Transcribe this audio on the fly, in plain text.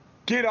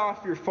Get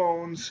off your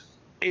phones.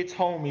 It's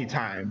homie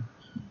time.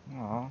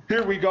 Aw.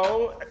 Here we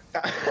go.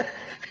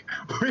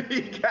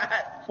 We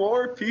got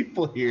 4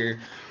 people here,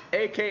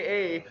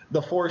 aka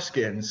the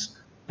Foreskins.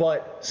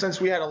 But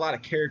since we had a lot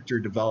of character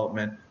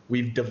development,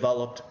 we've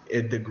developed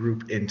the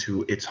group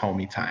into It's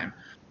Homie Time.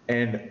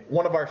 And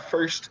one of our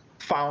first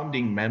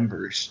founding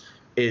members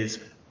is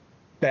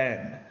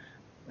Ben.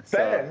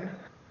 Ben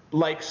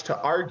likes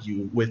to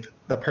argue with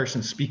the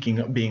person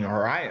speaking being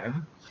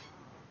Orion,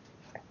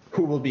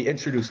 who will be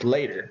introduced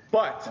later.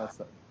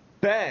 But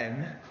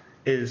Ben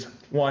is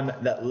one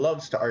that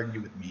loves to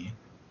argue with me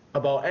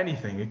about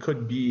anything. It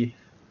could be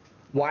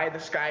why the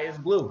sky is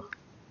blue,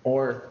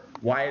 or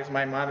why is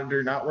my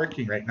monitor not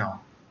working right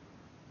now.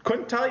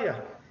 Couldn't tell you.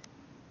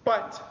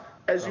 But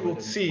as you will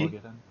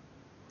see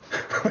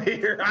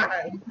later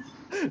on,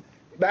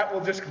 that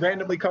will just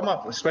randomly come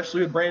up, especially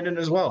with Brandon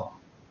as well.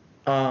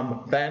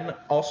 Ben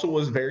also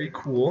was very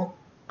cool,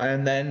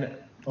 and then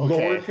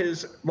lowered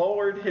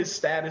his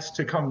status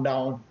to come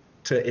down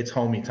to It's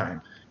Homie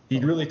Time. He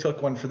really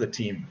took one for the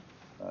team.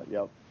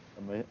 Yep,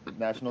 I'm a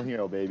national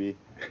hero, baby.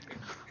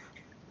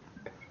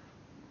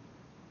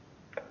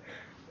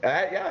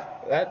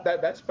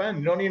 That's Ben.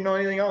 You don't need to know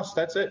anything else.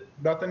 That's it.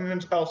 Nothing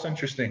else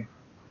interesting.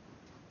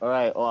 All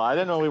right. Well, I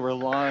didn't know we were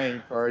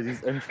lying for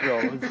these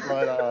intros,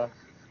 but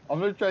I'm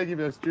gonna try to give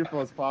you as truthful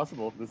as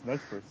possible for this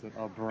next person.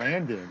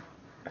 Brandon.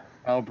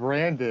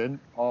 Brandon.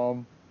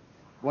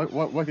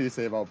 What can you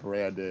say about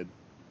Brandon?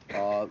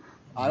 I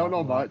don't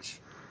know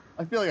much.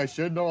 I feel like I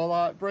should know a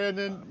lot.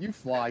 Brandon, you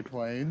fly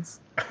planes.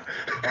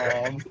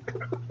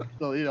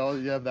 So you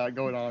have that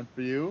going on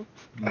for you.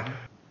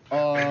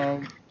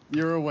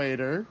 You're a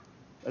waiter.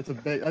 That's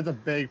a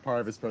big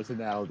part of his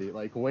personality.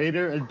 Like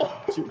waiter and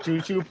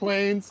choo-choo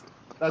planes.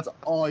 That's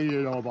all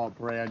you know about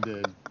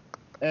Brandon.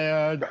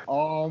 And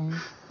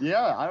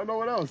yeah, I don't know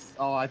what else.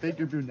 Oh, I think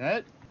you're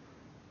brunette.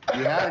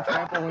 You had a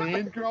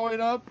trampoline growing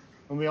up,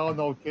 and we all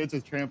know kids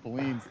with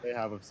trampolines, they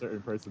have a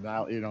certain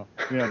personality. You know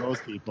those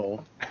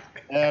people.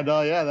 And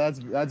yeah,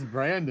 that's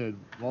Brandon.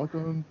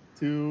 Welcome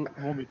to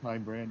Homie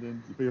Time,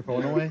 Brandon. You put your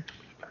phone away.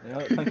 Yeah,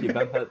 thank you,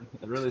 Ben. That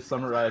really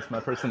summarized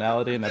my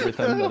personality and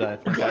everything that I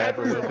think I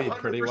ever will be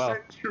pretty well.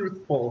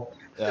 Truthful.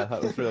 Yeah,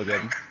 that was real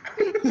good.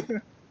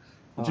 Did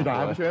you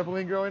not have a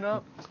trampoline growing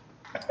up?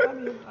 I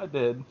mean, I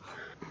did.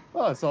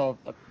 Oh, so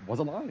I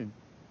wasn't lying.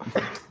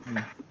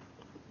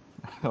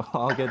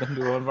 I'll get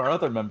into one of our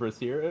other members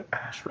here,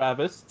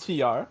 Travis,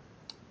 TR.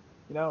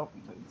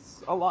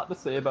 It's a lot to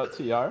say about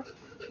TR.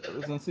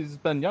 Ever since he's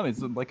been young,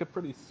 he's like a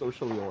pretty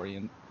socially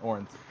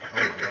orientated.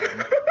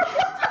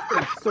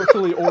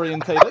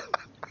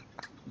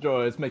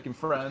 Enjoys making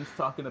friends,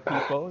 talking to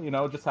people,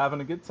 just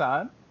having a good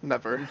time.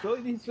 Never.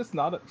 He's just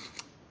not a...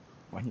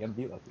 Why you gotta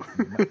be like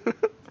this?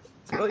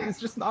 He's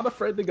just not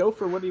afraid to go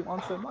for what he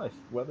wants in life.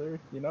 Whether,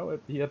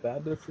 it be a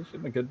bad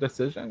decision, a good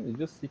decision,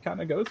 he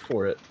kind of goes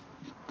for it.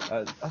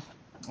 I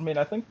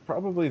think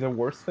probably the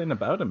worst thing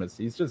about him is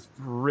he's just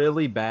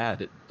really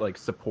bad at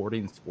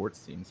supporting sports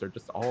teams. They're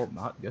just all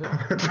not good.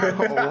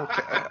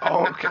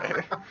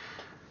 Okay.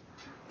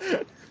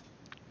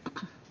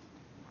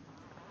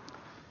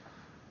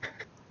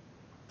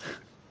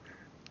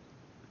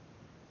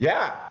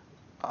 Yeah.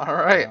 All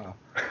right.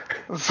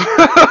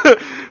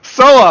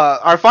 So,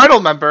 our final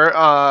member,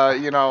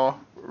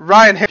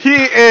 Ryan, he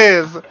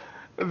is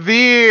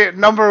the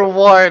number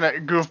 1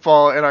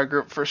 goofball in our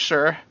group for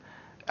sure.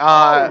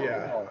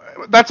 Yeah.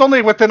 That's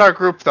only within our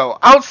group, though.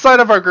 Outside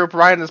of our group,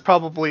 Ryan is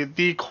probably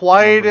the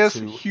quietest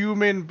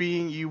human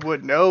being you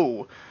would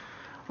know.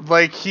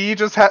 Like, he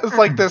just has,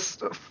 this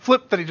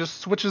flip that he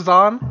just switches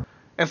on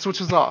and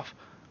switches off.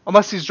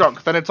 Unless he's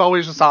drunk, then it's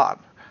always just on.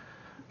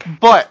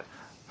 But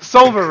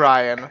sober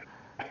Ryan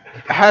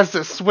has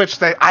this switch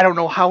that I don't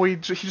know how he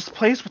just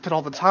plays with it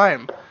all the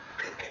time.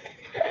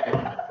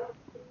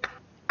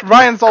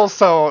 Ryan's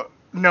also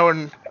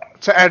known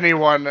to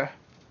anyone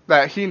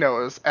that he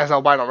knows as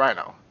Albino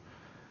Rhino.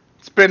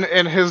 It's been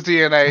in his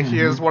DNA. Mm-hmm. He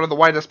is one of the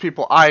whitest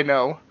people I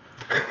know.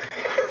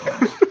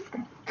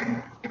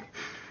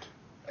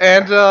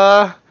 And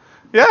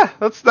yeah,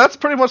 that's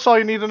pretty much all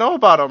you need to know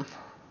about him.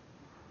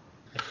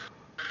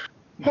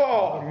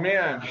 Oh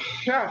man,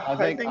 yeah. I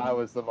think I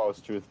was the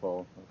most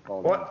truthful.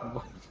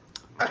 What?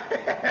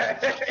 I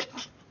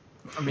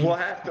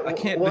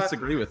can't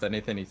disagree with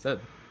anything he said.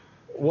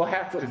 We'll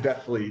have to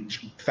definitely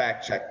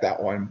fact check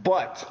that one.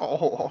 But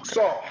okay.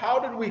 So how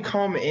did we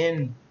come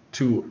in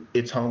to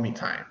It's Homie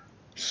Time?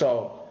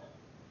 So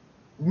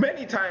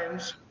many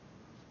times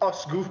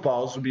us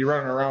goofballs would be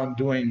running around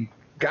doing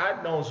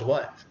God knows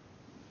what.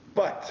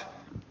 But,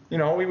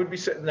 we would be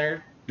sitting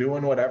there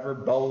doing whatever,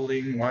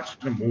 bowling,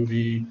 watching a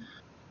movie,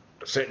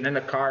 sitting in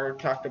the car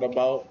talking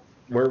about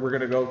where we're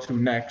going to go to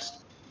next.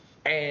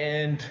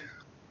 And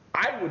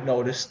I would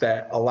notice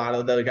that a lot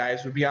of the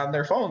guys would be on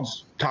their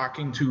phones,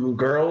 talking to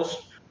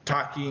girls,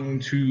 talking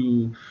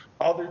to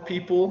other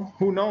people.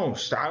 Who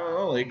knows? I don't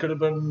know. They could have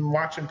been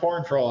watching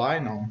porn for all I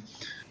know.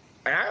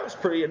 And I was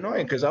pretty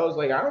annoyed because I was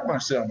like, I don't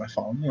want to sit on my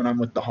phone when I'm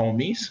with the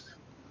homies.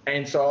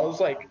 And so I was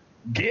like,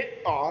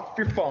 get off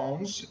your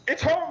phones.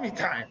 It's homie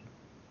time.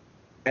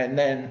 And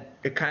then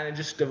it kind of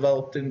just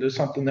developed into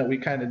something that we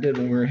kind of did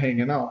when we were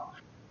hanging out,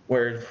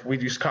 where if we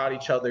just caught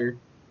each other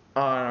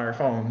on our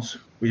phones,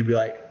 we'd be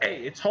like, "Hey,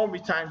 it's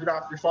homie time. Get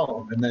off your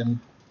phone." And then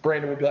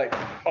Brandon would be like,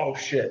 "Oh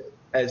shit,"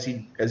 as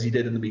he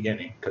did in the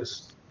beginning,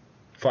 because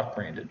fuck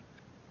Brandon.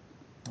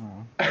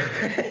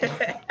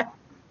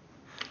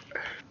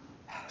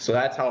 So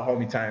that's how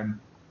homie time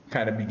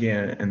kind of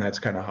began, and that's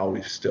kind of how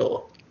we've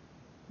still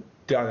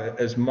done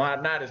it.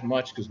 Not as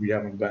much because we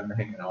haven't been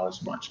hanging out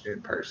as much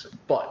in person,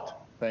 but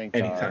Thank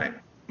God. anytime.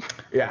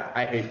 Yeah,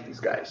 I hate these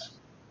guys.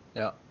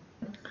 Yeah.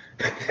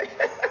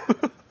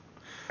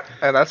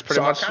 And that's pretty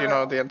So much,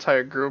 kinda- the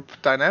entire group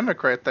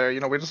dynamic right there.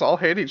 We just all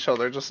hate each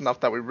other just enough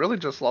that we really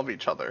just love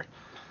each other.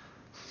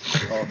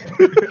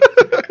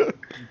 Okay.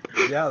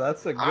 Yeah,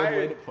 that's a good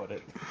way to put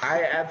it.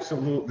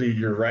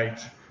 You're right.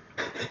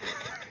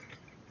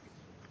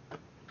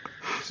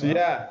 So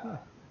yeah.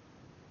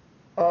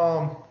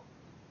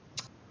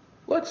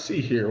 Let's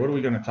see here. What are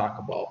we going to talk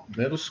about?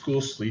 Middle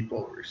school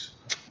sleepovers.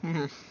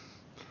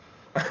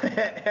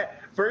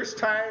 First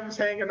times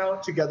hanging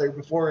out together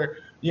before,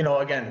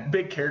 again,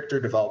 big character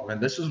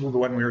development. This is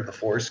when we were the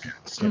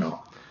Foreskins,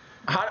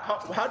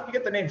 How did you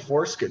get the name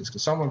Foreskins? Can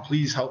someone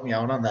please help me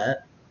out on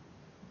that?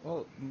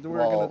 Well, we're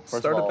gonna first of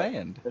start a all,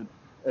 band.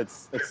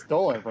 It's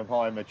stolen from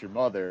How I Met Your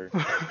Mother.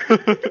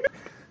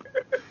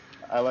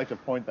 I like to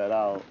point that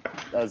out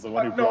as the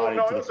one who brought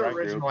No, it to it the was an front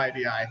original group.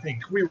 idea. I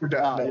think we were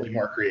definitely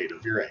more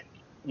creative. You're right.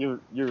 You're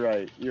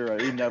right. You're right.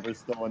 We've never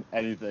stolen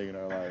anything in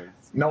our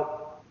lives.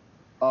 Nope.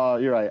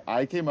 You're right.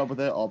 I came up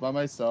with it all by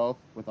myself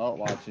without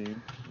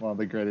watching one of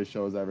the greatest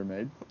shows ever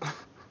made.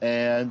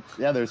 And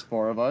yeah, there's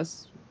 4 of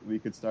us. We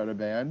could start a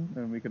band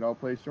and we could all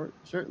play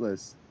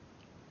shirtless.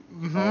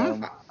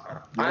 Mm-hmm.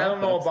 I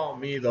don't know about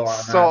me though.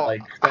 On So, that.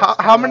 Like,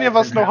 how many of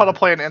us know how to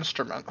play an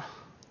instrument?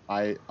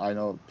 I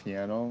know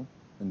piano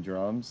and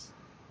drums.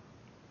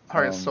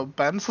 Alright, so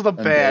Ben's the and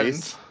band.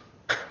 bass.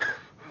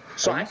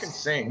 So I can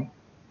sing.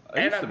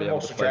 I used And to I'm be the able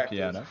most to play attractive.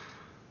 piano.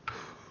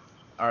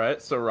 All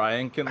right, so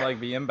Ryan can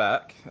be in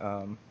back.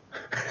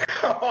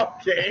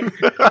 Okay.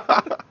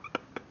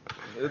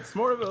 It's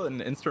more of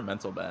an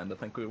instrumental band. I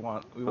think we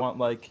want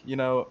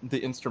the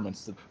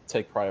instruments to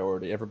take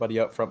priority. Everybody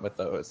up front with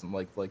those, and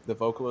like the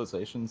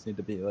vocalizations need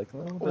to be like. A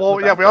little bit in Well,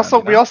 the yeah,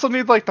 background, we also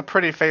need the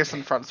pretty face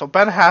in front. So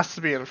Ben has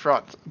to be in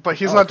front, but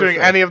he's Oh, not for doing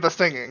sure. any of the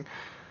singing.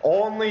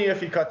 Only if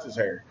he cuts his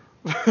hair.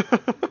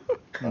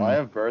 Well, I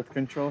have birth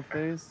control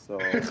face, so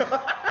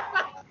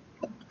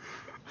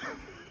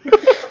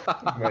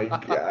Oh my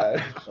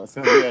god. that's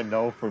gonna be a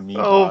no for me.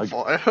 Oh dog.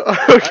 boy.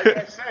 Like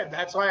Okay. I said,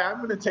 that's why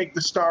I'm gonna take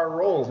the star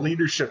role,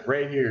 leadership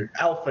right here.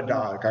 Alpha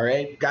dog, all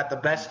right? Got the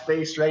best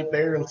face right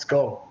there. Let's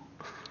go.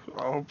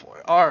 Oh boy.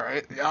 All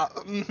right. Yeah.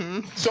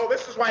 Mm-hmm. So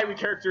this is why we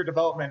character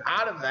development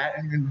out of that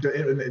and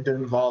it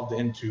evolved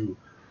into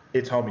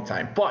It's Homie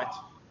Time. But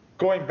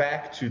going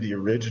back to the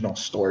original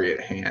story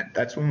at hand,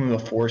 that's when the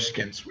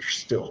Foreskins were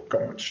still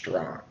going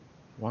strong.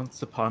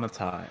 Once upon a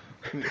time.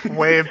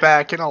 Way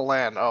back in a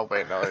land. Oh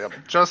wait, no, yep.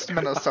 Just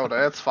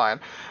Minnesota. It's fine.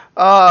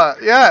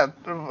 Yeah.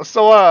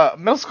 So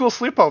middle school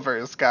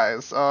sleepovers,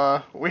 guys.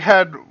 We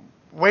had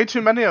way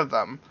too many of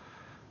them.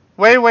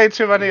 Way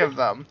too many of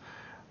them.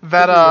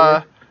 That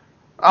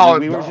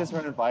we were just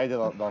invited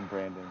on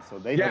Brandon, so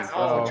they Yeah, just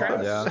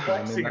Travis yeah. was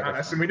flexing I mean, on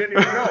us and we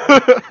didn't even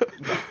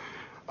know.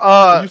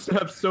 I used to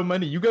have so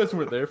many. You guys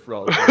weren't there for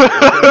all of them.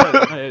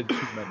 I had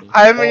too many.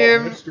 I Oh,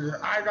 mean, mister,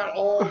 I got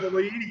all the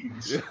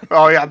ladies.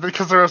 oh yeah,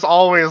 because there's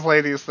always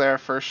ladies there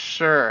for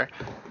sure.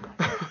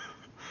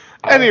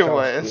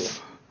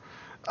 Anyways,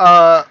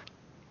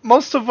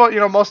 most of our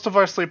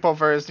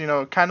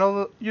sleepovers, kind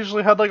of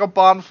usually had a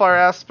bonfire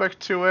aspect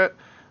to it.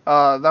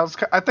 That was,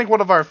 I think,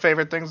 one of our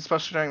favorite things,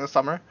 especially during the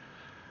summer.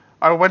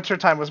 Our winter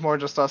time was more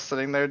just us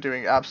sitting there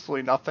doing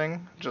absolutely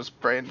nothing,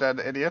 just brain dead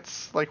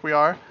idiots like we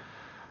are.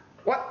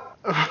 What?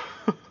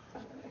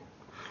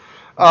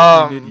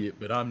 I'm an idiot,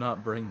 but I'm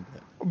not brain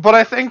dead. But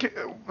I think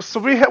so.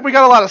 We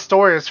got a lot of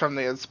stories from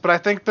these, but I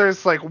think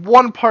there's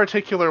one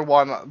particular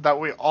one that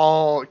we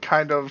all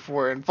kind of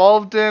were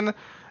involved in,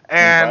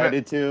 and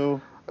invited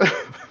to.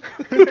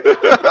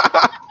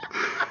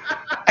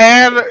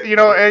 and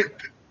it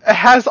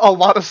has a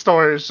lot of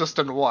stories just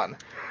in one.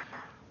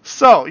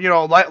 So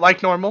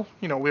like normal,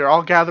 we were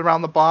all gathered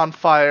around the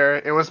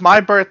bonfire. It was my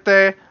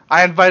birthday.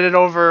 I invited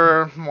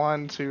over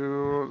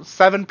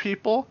 7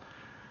 people.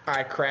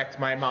 I cracked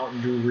my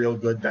Mountain Dew real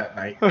good that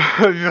night.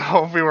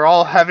 We were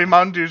all heavy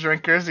Mountain Dew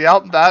drinkers.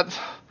 Yep,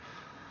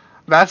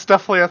 that's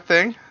definitely a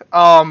thing.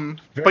 But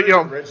Very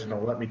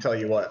original, let me tell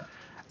you what.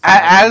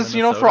 as for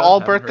Minnesota, all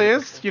haven't heard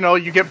of birthdays,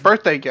 you get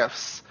birthday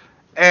gifts.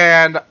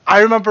 And I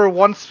remember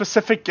one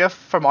specific gift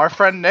from our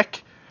friend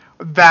Nick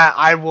that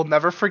I will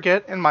never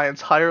forget in my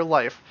entire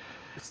life.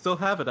 Still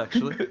have it,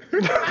 actually.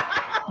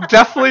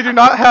 Definitely do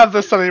not have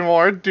this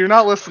anymore. Do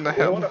not listen to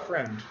him. What a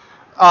friend.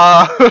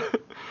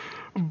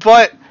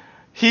 But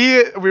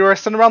we were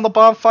sitting around the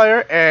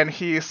bonfire, and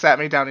he sat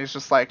me down. He's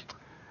just like,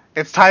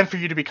 "It's time for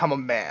you to become a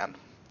man."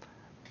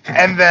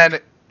 And then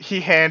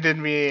he handed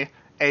me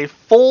a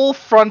full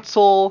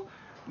frontal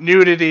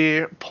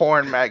nudity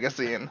porn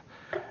magazine.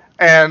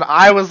 And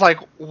I was like,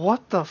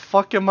 what the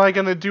fuck am I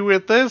gonna do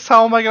with this?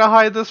 How am I gonna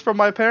hide this from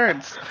my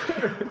parents?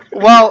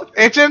 Well,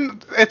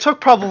 it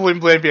took probably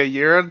maybe a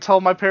year until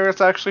my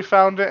parents actually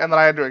found it, and then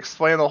I had to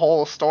explain the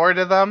whole story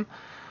to them.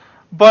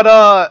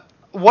 But,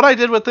 what I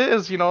did with it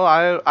is,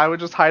 I would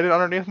just hide it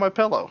underneath my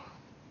pillow.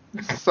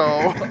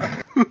 So...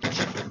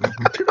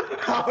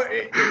 How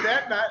did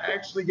that not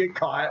actually get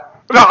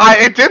caught? No,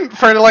 it didn't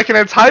for like an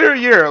entire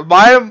year.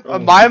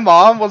 My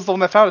mom was the one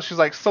that found it. She's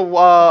like, so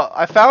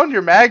I found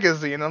your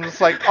magazine. I'm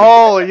just like,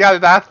 oh yeah,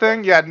 that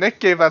thing. Yeah, Nick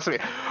gave that to me.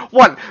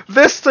 One,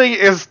 this thing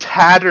is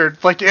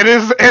tattered. Like it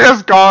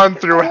has gone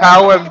through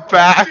hell and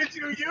back. Did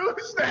you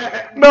use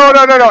that? No.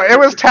 It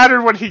was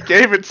tattered when he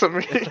gave it to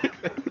me.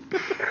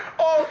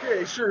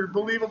 Okay, sure,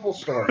 believable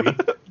story.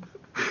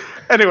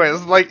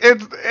 Anyways, like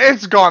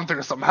it's gone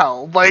through some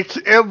hell. Like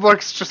it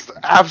looks just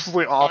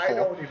absolutely awful. I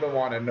don't even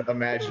want to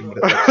imagine what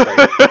it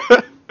looks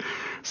like.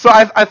 So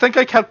I think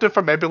I kept it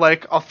for maybe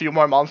like a few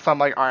more months. I'm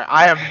like, all right,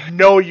 I have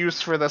no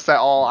use for this at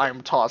all.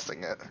 I'm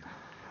tossing it.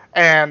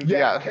 And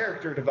yeah.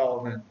 Character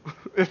development.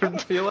 I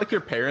feel like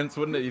your parents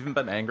wouldn't have even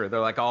been angry. They're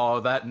like,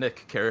 "Oh, that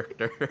Nick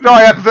character." No,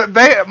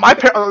 yeah,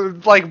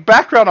 like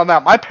background on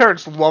that. My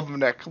parents love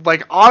Nick.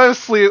 Like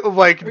honestly,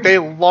 like they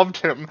loved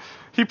him.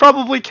 He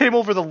probably came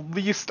over the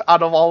least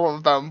out of all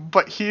of them,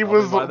 but he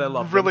was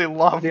really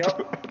loved.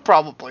 Yep.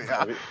 Probably,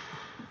 yeah.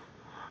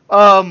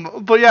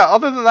 But yeah,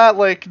 other than that,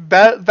 like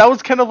that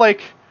was kind of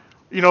like,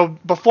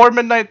 before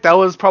midnight, that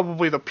was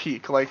probably the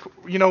peak. Like,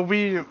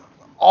 we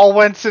all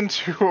went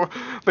into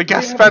the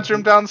guest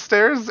bedroom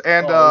downstairs,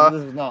 and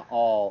this is not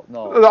all.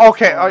 No.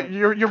 Okay,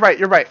 you're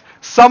right.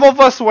 Some of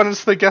us went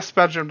into the guest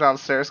bedroom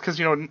downstairs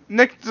because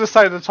Nick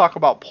decided to talk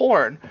about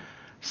porn,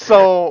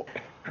 so.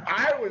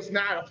 I was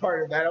not a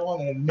part of that. I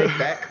want to make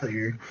that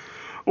clear.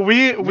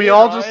 We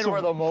all just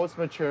were the most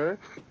mature.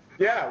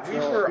 Yeah, we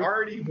were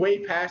already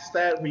way past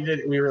that.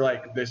 We were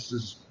like, this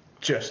is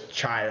just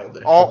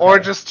childish. Or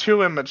just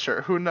too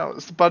immature. Who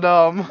knows? But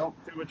Nope,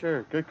 too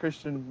mature. Good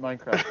Christian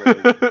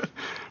Minecraft.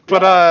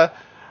 But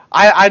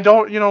I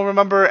don't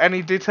remember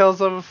any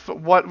details of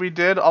what we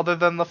did other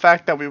than the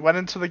fact that we went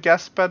into the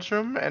guest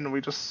bedroom and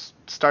we just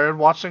started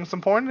watching some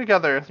porn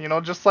together.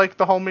 Just like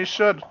the homies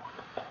should.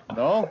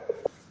 No.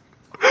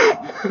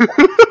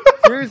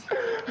 Here's no.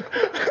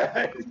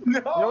 You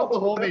know what the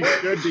homies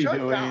should be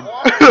doing?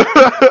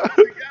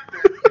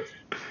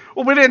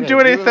 Well, we didn't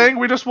do anything.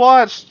 We just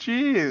watched.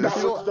 Jeez. That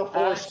was the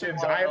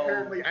foreskins.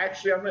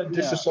 I'm going to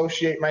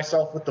disassociate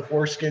myself with the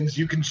foreskins.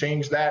 You can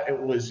change that. It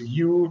was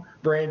you,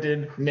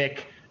 Brandon,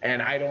 Nick,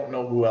 and I don't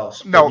know who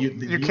else. No,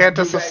 you can't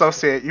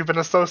disassociate. You've been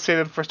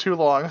associated for too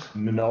long.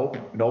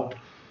 Nope.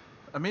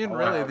 I mean,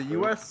 really, the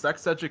U.S.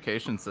 sex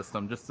education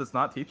system just does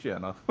not teach you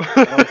enough.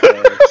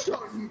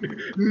 So,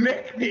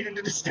 Nick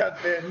needed to step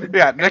in.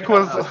 Yeah, Nick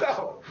was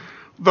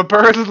the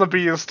birds and the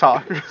bees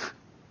talk.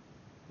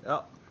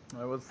 Yeah,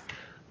 I was.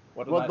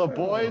 What the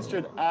boys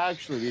should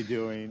actually be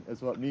doing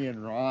is what me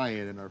and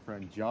Ryan and our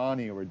friend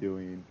Johnny were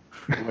doing,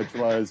 which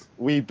was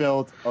we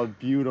built a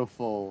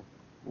beautiful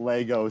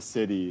Lego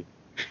city.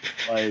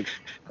 Like,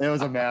 it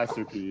was a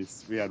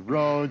masterpiece. We had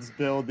roads,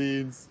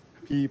 buildings,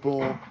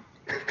 people.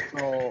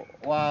 So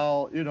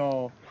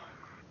while,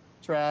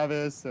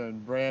 Travis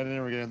and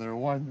Brandon were getting their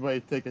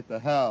one-way ticket to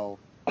hell,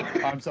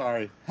 I'm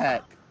sorry,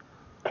 heck,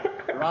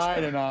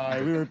 Ryan and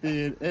I, we were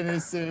being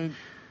innocent,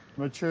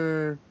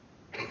 mature,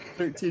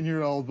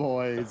 13-year-old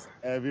boys,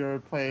 and we were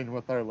playing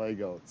with our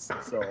Legos.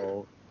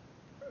 So,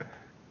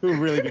 who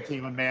really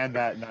became a man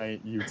that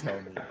night, you tell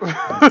me.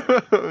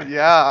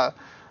 Yeah,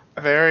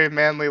 very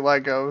manly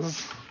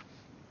Legos.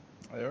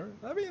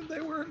 They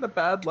were in a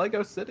bad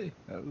Lego city.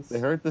 They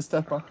hurt the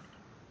step on.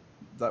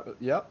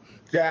 Yep.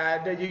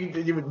 Yeah,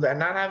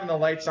 not having the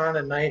lights on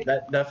at night,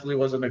 that definitely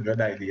wasn't a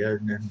good idea.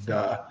 And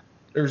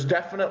there's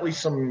definitely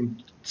some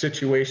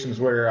situations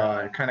where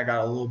it kind of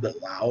got a little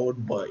bit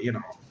loud, but,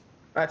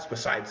 that's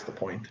besides the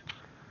point.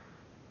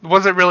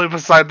 Was it really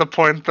beside the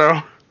point,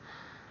 though?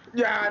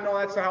 Yeah, no,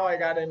 that's how I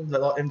got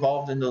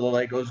involved into the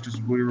Legos,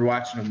 just we were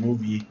watching a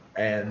movie,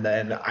 and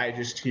then I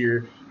just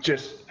hear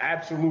just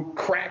absolute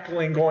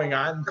crackling going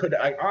on.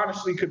 I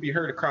honestly could be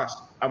heard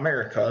across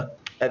America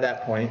at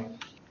that point.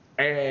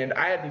 And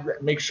I had to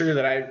make sure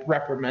that I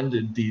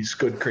reprimanded these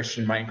good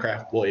Christian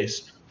Minecraft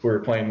boys who were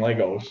playing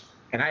Legos.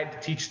 And I had to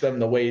teach them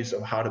the ways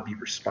of how to be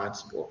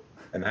responsible.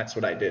 And that's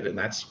what I did. And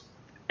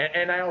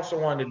I also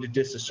wanted to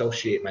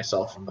disassociate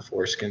myself from the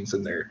foreskins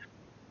and their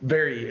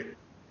very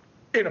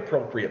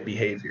inappropriate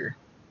behavior.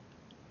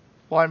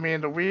 Well, I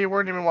mean, we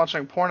weren't even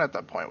watching porn at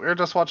that point. We were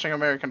just watching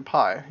American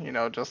Pie,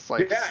 just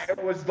like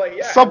it was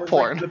like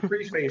sub-porn. Like the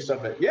preface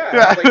of it.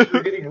 Yeah. Like we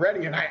were getting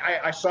ready, and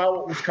I saw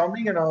what was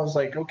coming, and I was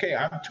like, okay,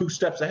 I'm 2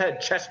 steps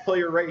ahead. Chess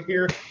player right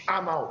here.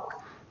 I'm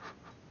out.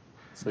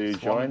 So you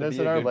joined us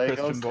in our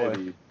Lego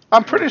city.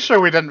 I'm pretty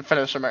sure we didn't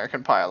finish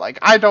American Pie. Like,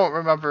 I don't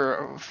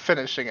remember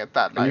finishing it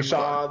that night. You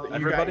saw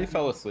everybody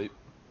fell asleep.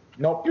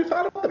 Nope. You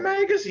thought about the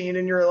magazine,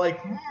 and you're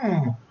like,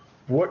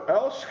 what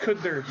else could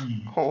there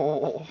be?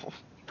 Oh.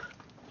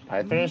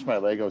 I finished my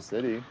Lego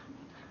city.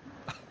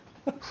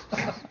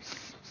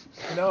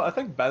 You know, I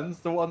think Ben's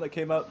the one that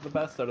came out the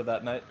best out of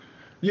that night.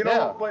 You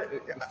know, but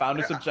Found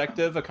his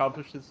objective,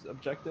 accomplished his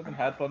objective, and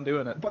had fun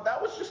doing it. But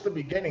that was just the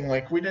beginning.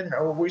 Like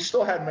we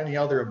still had many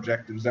other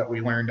objectives that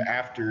we learned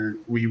after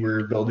we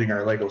were building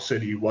our Lego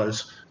city.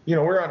 Was, you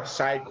know, we're on a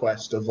side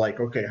quest of like,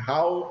 okay,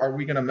 how are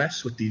we gonna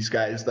mess with these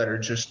guys that are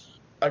just,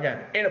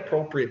 again,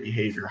 inappropriate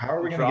behavior? How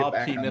are we gonna Draw get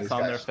back on penis these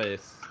on guys? their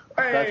face.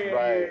 Hey, That's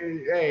right.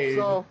 Hey.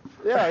 So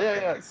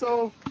yeah.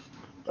 So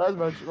as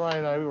much Ryan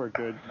and I, we were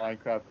good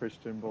Minecraft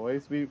Christian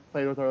boys. We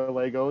played with our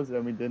Legos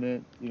and we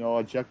didn't,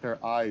 object our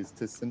eyes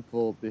to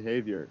sinful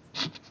behavior.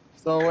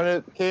 So when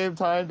it came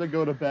time to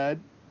go to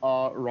bed,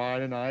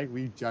 Ryan and I,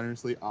 we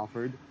generously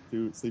offered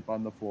to sleep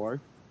on the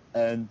floor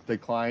and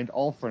declined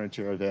all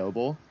furniture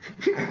available.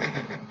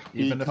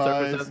 Even if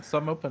there was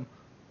some open.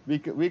 We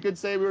could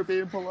say we were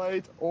being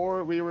polite,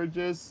 or we were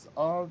just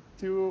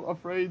too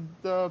afraid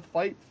to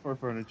fight for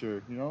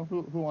furniture. You know,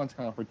 who wants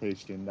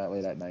confrontation that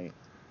late at night?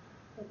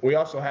 We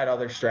also had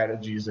other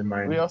strategies in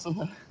mind. We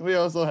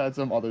also had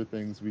some other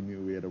things we knew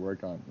we had to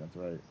work on. That's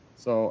right.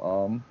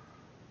 So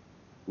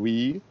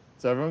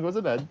so everyone goes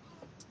to bed,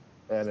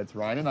 and it's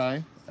Ryan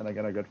and I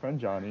got our good friend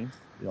Johnny.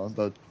 You know,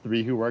 the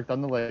three who worked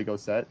on the Lego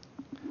set,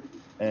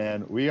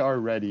 and we are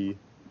ready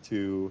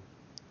to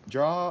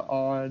draw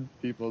on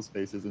people's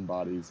faces and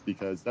bodies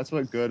because that's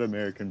what good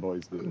American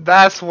boys do.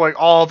 That's what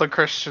all the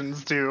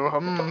Christians do.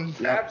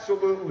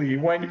 Absolutely.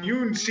 When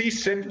you see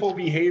sinful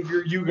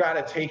behavior, you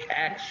gotta take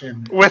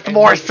action. With and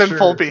more make sinful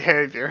sure,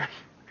 behavior.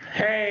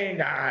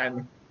 Hang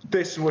on.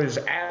 This was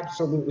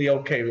absolutely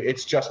okay.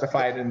 It's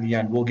justified in the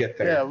end. We'll get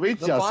there. Yeah, we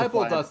The justified.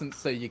 Bible doesn't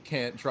say you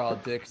can't draw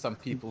dicks on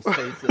people's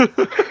faces.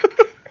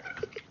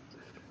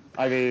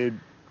 I mean,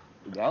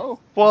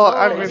 no. Well, So,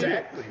 I mean,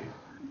 Exactly.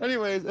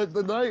 Anyways, at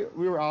the night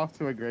we were off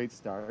to a great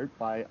start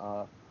by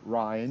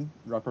Ryan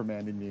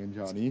reprimanding me and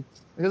Johnny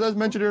because, as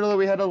mentioned earlier,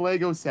 we had a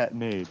Lego set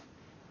made.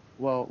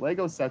 Well,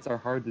 Lego sets are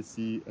hard to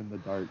see in the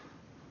dark,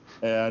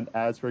 and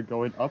as we're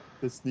going up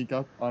to sneak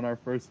up on our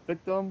first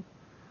victim,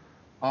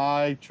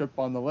 I trip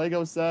on the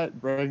Lego set,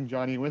 bring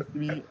Johnny with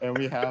me, and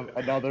we have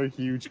another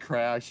huge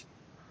crash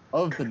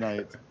of the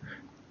night.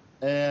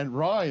 And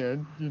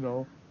Ryan,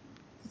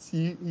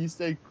 he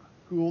stayed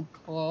cool,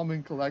 calm,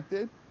 and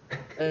collected,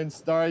 and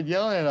started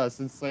yelling at us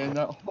and saying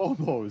that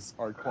hobos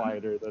are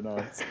quieter than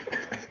us.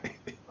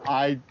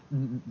 I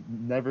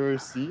never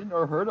seen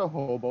or heard a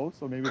hobo,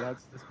 so maybe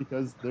that's just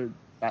because they're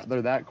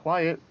that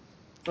quiet.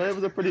 So it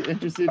was a pretty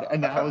interesting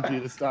analogy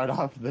to start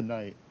off the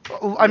night.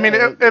 I mean,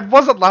 it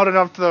wasn't loud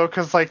enough though,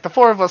 because like the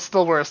four of us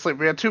still were asleep.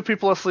 We had 2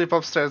 people asleep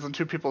upstairs and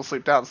 2 people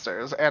asleep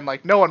downstairs, and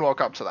like no one woke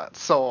up to that.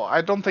 So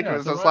I don't think it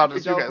was as loud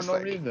as you guys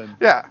think.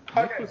 Yeah.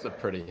 Nick was a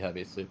pretty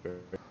heavy sleeper.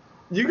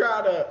 You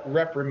gotta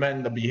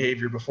reprimand the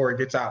behavior before it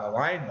gets out of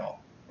line, though.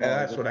 And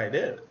that's what I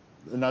did.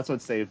 And that's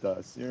what saved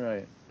us. You're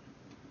right.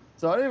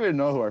 So I don't even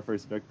know who our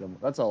first victim.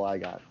 That's all I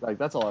got. Like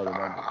that's all I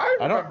remember. I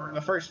remember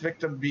the first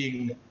victim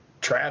being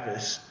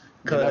Travis.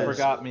 You never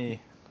got me.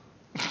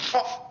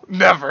 Oh,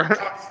 Never.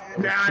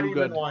 not too even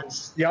good.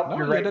 once. Yep, No,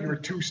 you're you right. You didn't. were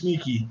too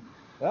sneaky.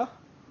 Yeah.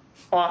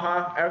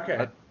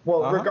 Okay.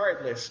 Well, Uh-huh.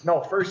 regardless,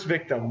 no. First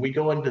victim. We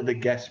go into the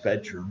guest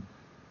bedroom.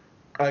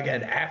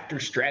 Again, after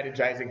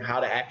strategizing how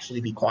to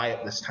actually be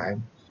quiet this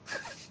time.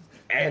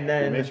 And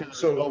then, Make sure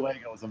there's no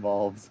Legos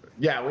involved.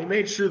 yeah, we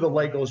made sure the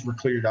Legos were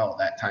cleared out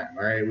that time.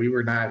 All right, we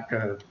were not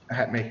gonna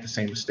make the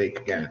same mistake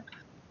again.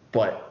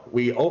 But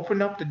we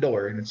opened up the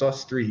door, and it's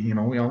us three. You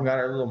know, we all got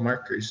our little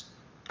markers.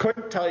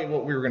 Couldn't tell you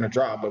what we were gonna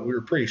draw, but we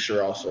were pretty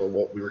sure also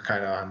what we were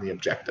kind of on the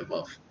objective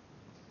of.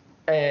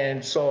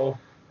 And so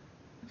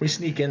we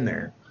sneak in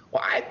there.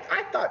 Well,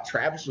 I thought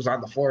Travis was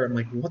on the floor. I'm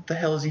like, what the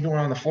hell is he doing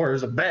on the floor?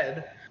 There's a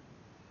bed.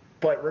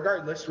 But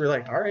regardless, we're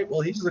like, all right,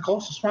 well, he's the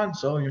closest one.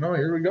 So,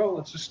 here we go.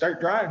 Let's just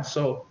start drawing.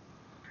 So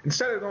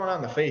instead of going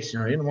on the face,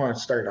 we didn't want to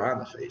start on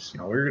the face. We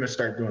were going to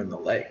start doing the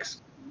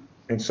legs.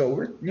 And so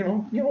we're,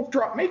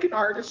 making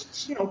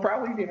artists,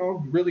 probably,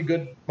 really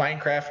good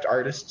Minecraft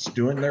artists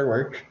doing their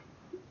work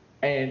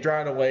and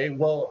drawing away.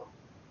 Well,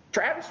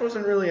 Travis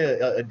wasn't really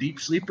a deep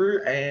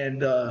sleeper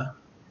and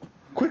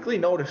quickly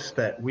noticed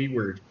that we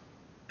were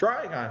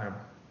drawing on him.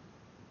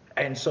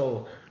 And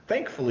so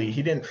thankfully,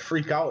 he didn't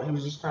freak out. He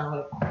was just kind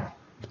of like,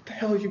 what the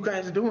hell are you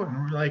guys doing?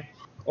 And we're like,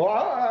 well,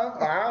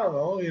 I don't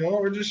know.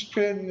 We're just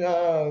been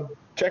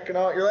checking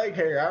out your leg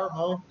hair. I don't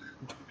know.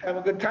 Have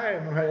a good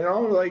time.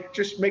 Like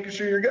just making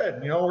sure you're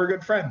good. We're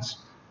good friends.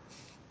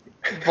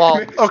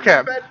 Well,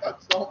 okay.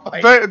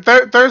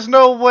 There's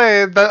no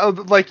way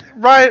that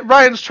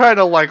Ryan's trying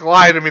to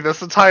lie to me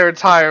this entire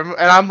time,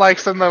 and I'm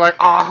sitting there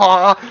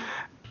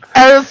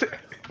as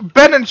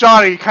Ben and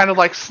Johnny kind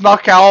of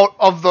snuck out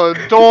of the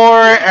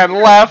door and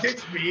left.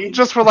 It's me.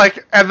 Just for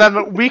and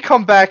then we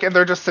come back and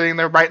they're just sitting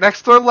there right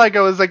next to their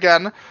Legos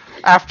again.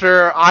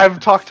 After I've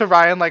talked to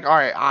Ryan, all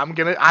right,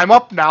 I'm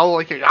up now,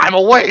 I'm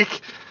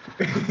awake.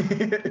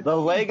 The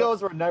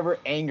Legos were never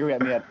angry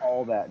at me at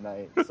all that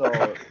night,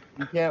 so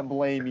you can't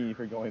blame me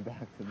for going back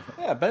to them.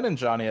 Yeah, Ben and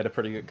Johnny had a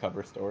pretty good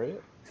cover story.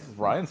 It's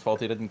Ryan's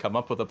fault he didn't come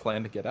up with a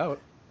plan to get out.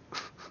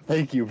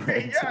 Thank you,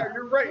 Brandon. Yeah,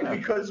 you're right.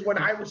 Because when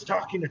I was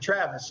talking to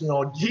Travis,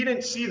 he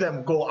didn't see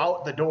them go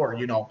out the door.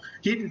 There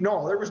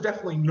was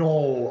definitely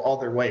no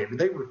other way.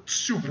 They were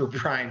super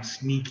prime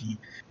sneaky.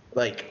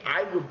 Like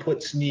I would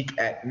put sneak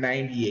at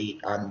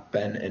 98 on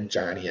Ben and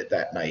Johnny at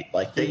that night.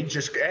 Like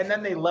and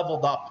then they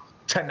leveled up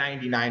to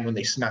 99 when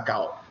they snuck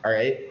out. All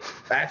right,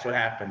 that's what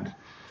happened.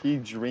 He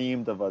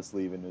dreamed of us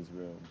leaving his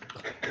room.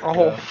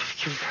 Oh,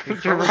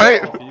 you're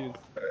right.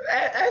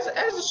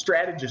 As a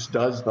strategist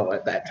does, though,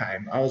 at that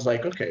time, I was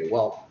like, okay,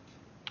 well,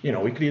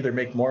 we could either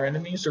make more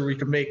enemies or we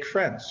could make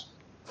friends.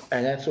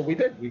 And that's what we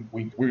did.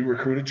 We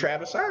recruited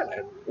Travis on.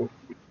 And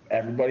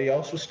everybody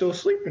else was still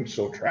sleeping.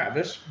 So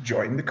Travis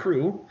joined the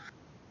crew.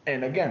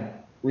 And again,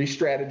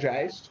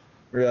 re-strategized.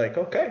 We were like,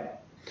 okay,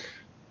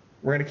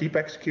 we're going to keep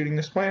executing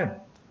this plan.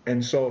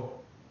 And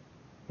so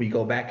we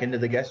go back into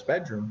the guest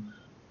bedroom.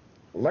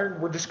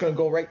 We're just going to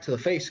go right to the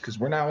face because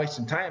we're not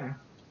wasting time.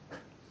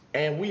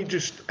 And we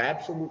just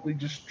absolutely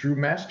just drew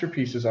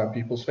masterpieces on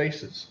people's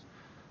faces.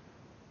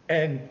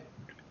 And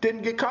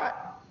didn't get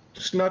caught.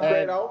 Snuck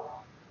right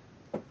out.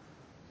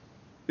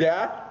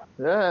 Yeah?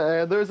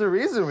 Yeah, and there's a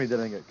reason we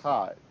didn't get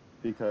caught.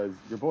 Because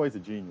your boy's a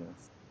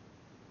genius.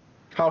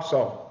 How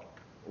so?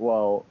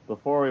 Well,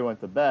 before we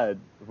went to bed,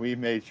 we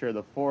made sure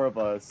the four of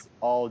us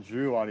all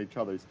drew on each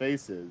other's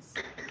faces.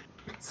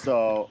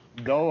 So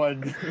no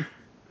one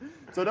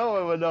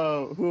would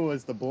know who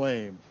was to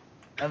blame.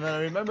 And then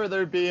I remember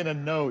there being a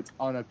note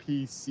on a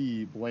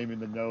PC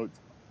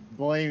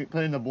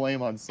putting the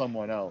blame on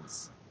someone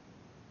else.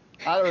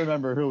 I don't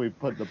remember who we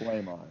put the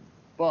blame on,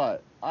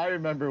 but I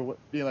remember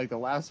being like the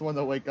last one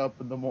to wake up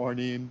in the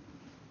morning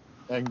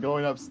and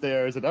going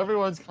upstairs, and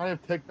everyone's kind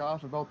of ticked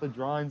off about the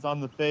drawings on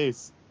the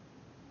face.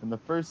 And the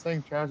first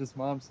thing Travis's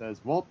mom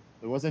says, well,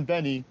 it wasn't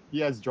Benny. He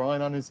has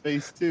drawing on his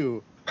face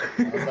too.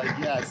 I was like,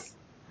 yes,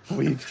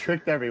 we've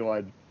tricked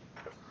everyone.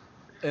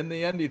 In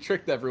the end, you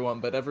tricked everyone,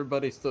 but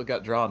everybody still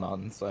got drawn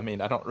on. So, I mean,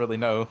 I don't really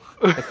know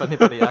if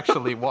anybody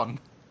actually won.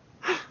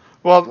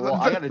 Well,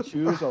 I got to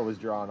choose what was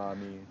drawn on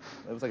me.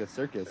 It was like a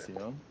circus, It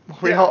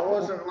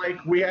wasn't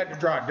like we had to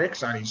draw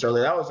dicks on each other.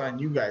 That was on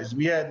you guys.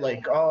 We had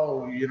like,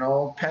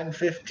 Pen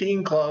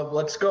 15 Club,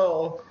 let's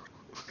go.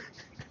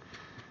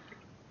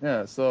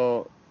 Yeah,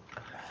 so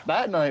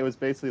that night was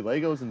basically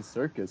Legos and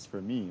circus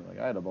for me. Like,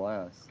 I had a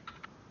blast.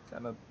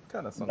 Kind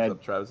of sums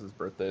up Travis's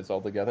birthdays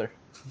altogether.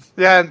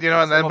 Yeah, and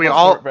then we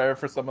all rare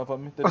for some of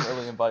them. Didn't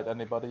really invite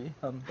anybody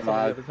on some of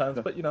the other times,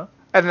 but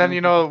And then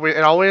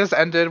it always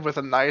ended with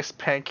a nice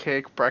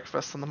pancake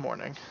breakfast in the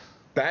morning.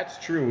 That's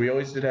true. We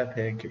always did have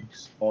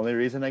pancakes. Only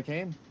reason I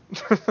came.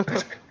 I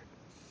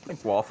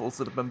think waffles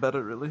would have been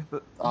better, really.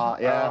 But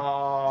yeah.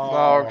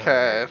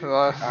 Okay,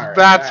 right,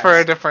 that's for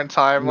a different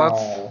time.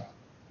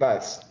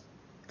 That's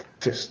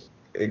just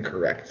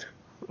incorrect,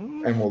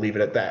 and we'll leave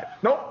it at that.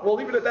 Nope, we'll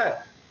leave it at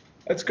that.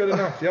 That's good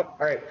enough. Yep.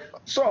 All right.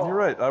 So you're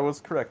right. I was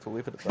correct. We'll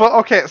leave it at that. But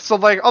okay, so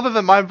other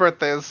than my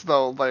birthdays,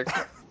 though,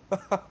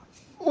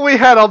 we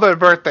had other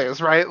birthdays,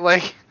 right? No,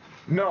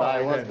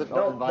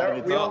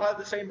 we all had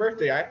the same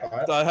birthday. I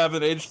thought. I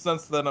haven't aged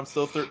since then. I'm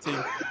still 13.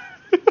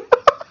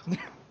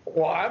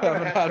 Well, I'm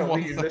gonna have to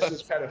leave. This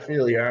is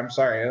pedophilia. I'm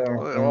sorry.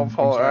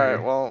 All right.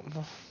 Well.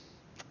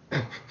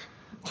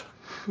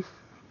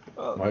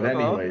 But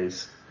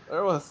anyways,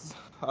 there was.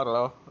 I don't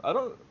know. I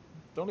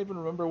don't even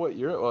remember what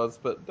year it was,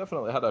 but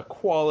definitely had a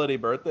quality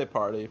birthday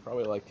party.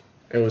 Probably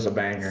it was a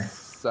banger.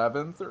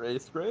 7th or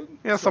 8th grade.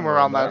 Yeah, somewhere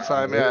around that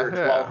time. Yeah, we were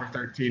 12 or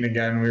 13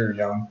 again. We were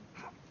young.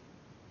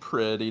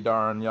 Pretty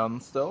darn young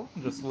still.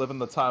 Just living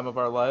the time of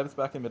our lives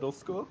back in middle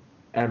school.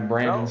 And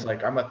Brandon's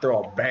like, I'm gonna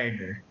throw a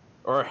banger.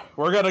 Or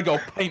we're gonna go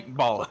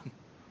paintballing.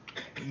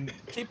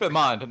 Keep in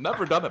mind, I've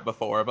never done it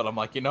before, but I'm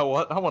like, you know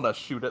what? I want to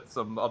shoot at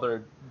some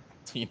other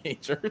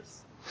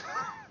teenagers.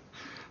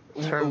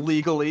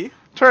 Legally.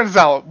 Turns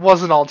out it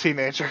wasn't all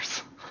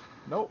teenagers.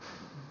 Nope.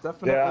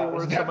 Definitely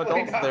were some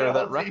adults there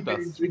that wrecked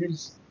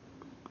us.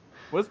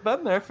 Was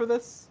Ben there for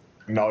this?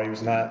 No, he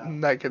was not.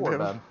 Poor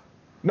Ben.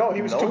 No,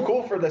 he was too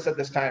cool for this at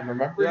this time,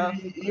 remember? Yeah.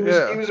 He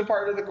was a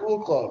part of the cool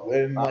club.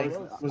 And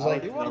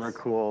never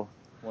cool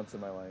once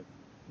in my life.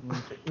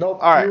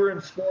 Nope. Right. You were in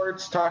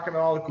sports talking to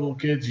all the cool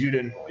kids. You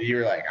didn't. You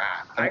were like,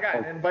 I got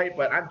an invite,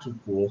 but I'm too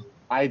cool.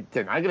 I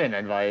didn't. I get an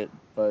invite,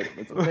 but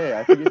it's okay.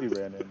 I forgive you,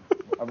 Brandon.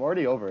 I'm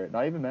already over it.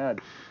 Not even mad.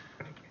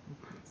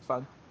 It's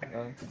fine.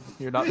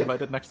 You're not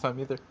invited next time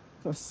either.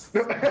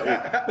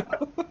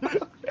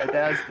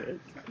 Fantastic.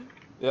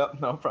 Yep,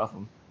 no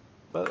problem.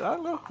 But I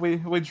don't know.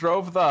 We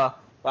drove a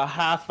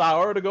half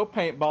hour to go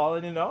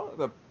paintballing.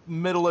 The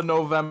middle of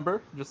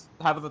November, just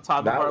having the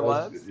time of our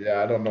lives.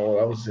 Yeah, I don't know.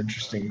 That was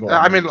interesting.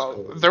 I mean,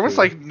 there was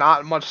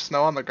not much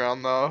snow on the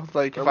ground though. If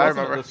I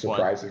remember,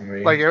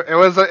 surprisingly, it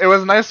was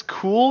a nice,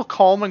 cool,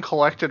 calm, and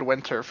collected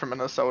winter for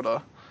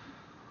Minnesota.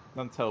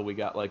 Until we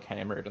got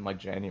hammered in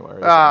January.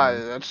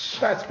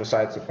 That's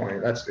besides the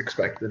point. That's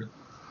expected.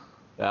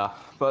 Yeah,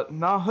 but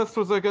no, this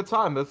was a good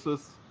time. This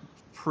was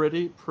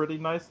pretty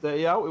nice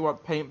day out. We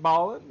went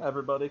paintballing.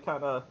 Everybody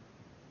kind of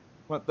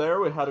went there.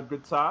 We had a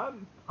good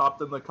time.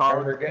 Hopped in the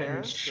car. We're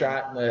getting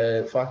shot in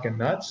the fucking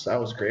nuts. That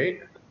was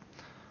great.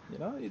 You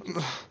know, you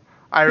just,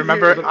 I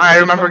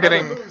remember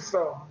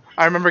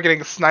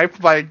getting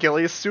sniped by a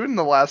ghillie suit in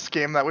the last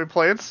game that we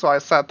played, so I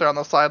sat there on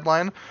the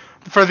sideline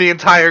for the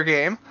entire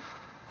game.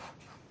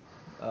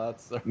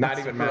 that's Not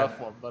even a rough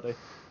mad. one, buddy.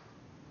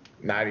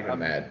 Not even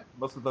mad.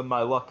 Must have been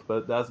my luck,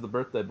 but as the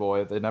birthday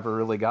boy, they never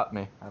really got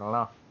me. I don't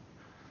know.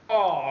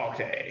 Oh,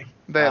 okay.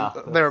 They were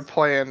that's-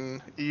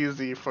 playing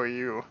easy for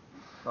you.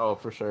 Oh,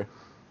 for sure.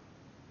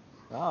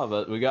 Oh,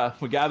 but we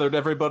gathered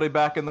everybody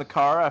back in the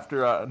car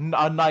after a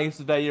nice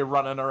day of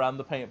running around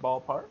the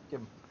paintball park,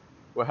 and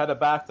we're headed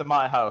back to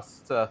my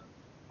house to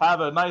have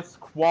a nice,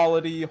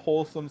 quality,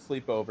 wholesome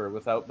sleepover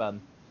without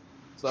Ben.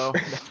 So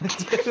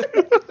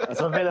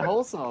That's what made it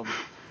wholesome.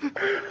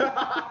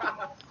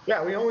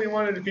 Yeah, we only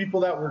wanted the people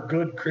that were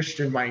good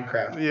Christian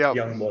Minecraft Yep.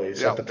 young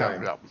boys Yep, at the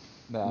time. yep.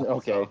 yeah,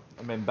 Okay. so,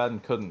 I mean, Ben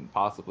couldn't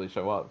possibly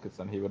show up because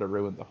then he would have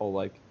ruined the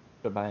whole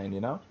shebang, you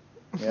know?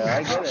 Yeah,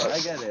 I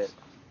get it.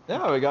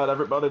 Yeah, we got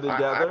everybody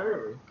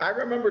together. I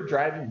remember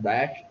driving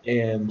back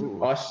and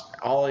Ooh. us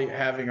all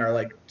having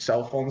our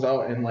cell phones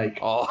out and I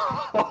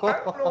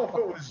don't know if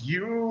it was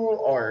you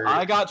or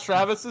I got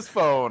Travis's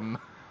phone.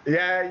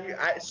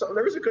 yeah. So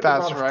there was a good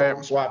That's amount of right.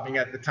 phone swapping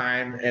at the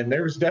time, and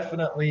there was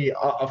definitely,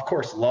 of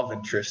course, love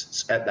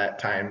interests at that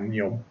time.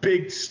 You know,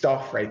 big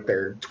stuff right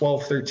there.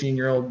 12,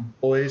 13-year-old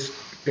boys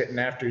getting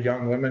after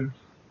young women.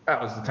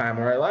 That was the time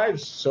of our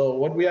lives. So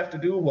what do we have to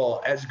do?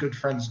 Well, as good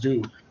friends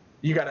do,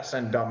 you got to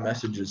send dumb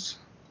messages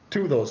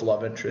to those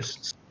love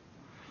interests.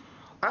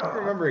 I don't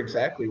remember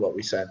exactly what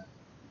we said,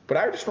 but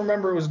I just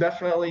remember it was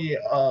definitely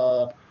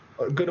a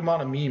good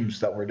amount of memes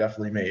that were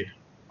definitely made.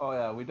 Oh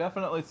yeah, we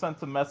definitely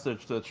sent a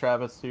message to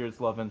Travis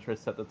Sears' love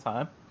interest at the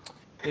time.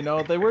 You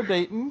know, they were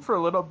dating for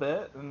a little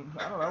bit, and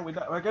I don't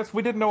know. I guess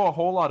we didn't know a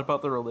whole lot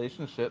about the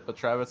relationship, but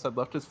Travis had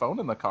left his phone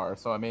in the car,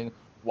 so I mean,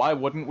 why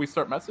wouldn't we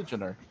start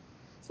messaging her?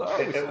 So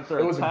we sent her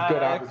It was a good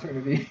text.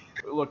 opportunity.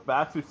 We looked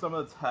back through some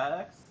of the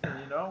texts,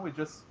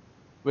 and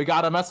we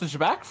got a message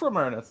back from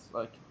her, and it's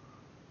like,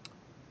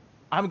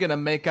 I'm gonna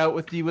make out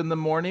with you in the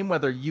morning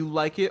whether you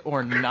like it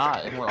or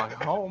not. And we're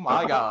like, oh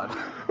my god,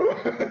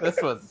 this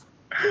was.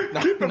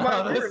 Keep in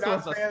mind, we this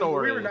was a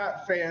story. We were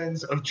not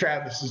fans of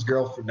Travis's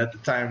girlfriend at the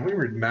time. We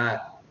were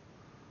not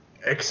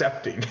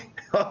accepting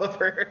of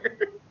her.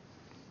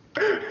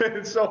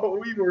 And so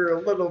we were a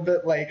little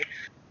bit like,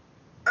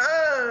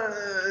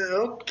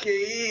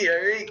 okay,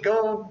 all right,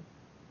 go.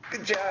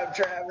 Good job,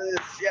 Travis.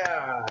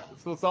 Yeah.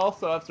 This was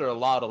also after a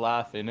lot of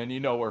laughing, and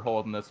we're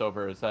holding this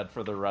over his head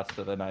for the rest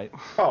of the night.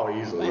 Oh,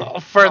 easily.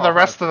 For Oh, the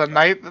rest of the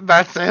night,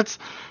 that's it.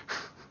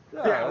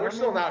 Yeah, we're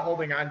still not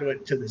holding on to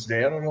it to this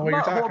day. I don't know what I'm you're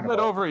not talking holding it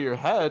about. over your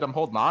head. I'm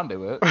holding on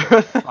to it.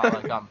 It's not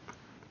like I'm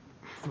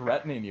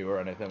threatening you or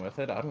anything with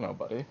it. I don't know,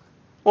 buddy.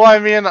 Well, I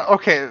mean,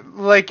 okay,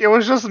 it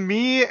was just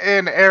me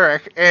and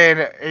Eric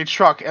in a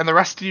truck, and the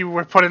rest of you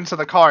were put into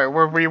the car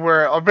where we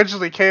were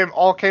originally came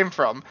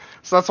from.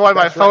 So that's why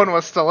my That's phone right.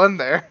 was still in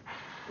there.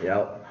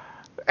 Yep.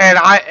 And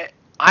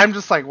I'm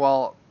just like,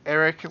 well,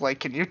 Eric,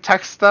 can you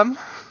text them,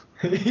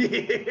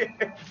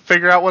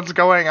 figure out what's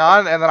going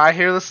on? And then I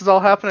hear this is all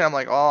happening. I'm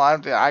like, well,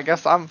 I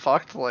guess I'm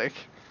fucked.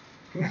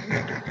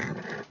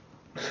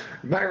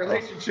 My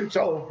relationship's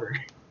over.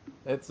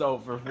 It's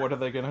over. What are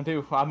they gonna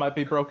do? I might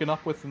be broken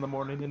up with in the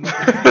morning.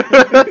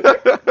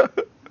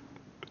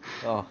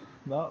 Oh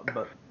no,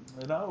 but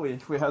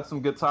we had some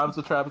good times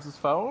with Travis's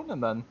phone,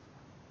 and then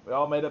we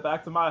all made it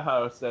back to my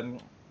house.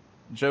 And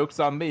jokes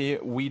on me,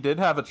 we did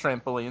have a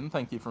trampoline.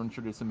 Thank you for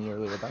introducing me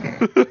earlier.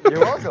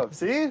 You're welcome.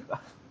 See?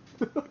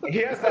 He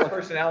has that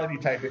personality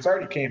type. It's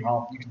already came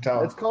out. You can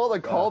tell. It's called a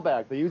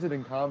callback. They use it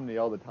in comedy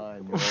all the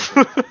time. You're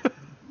welcome.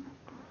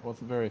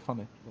 Wasn't very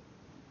funny.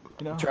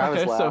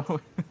 Travis so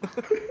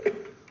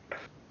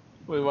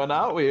we went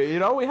out. We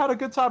had a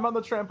good time on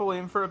the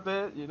trampoline for a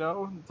bit.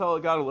 Until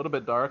it got a little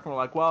bit dark, and we're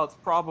like, well, it's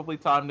probably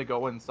time to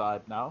go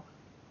inside now.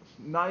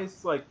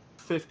 Nice,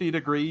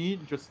 50-degree,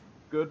 just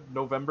good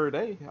November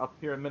day up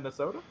here in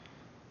Minnesota.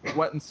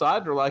 Went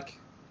inside. We're like,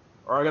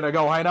 we're gonna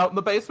go hang out in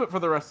the basement for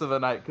the rest of the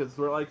night because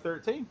we're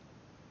 13.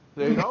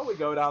 So we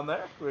go down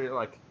there. We're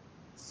like,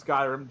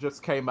 Skyrim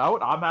just came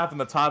out. I'm having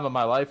the time of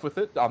my life with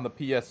it on the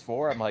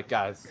PS4. I'm like,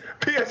 guys,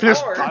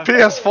 PS4.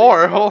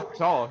 PS4.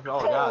 oh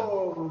god,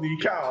 Holy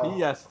cow.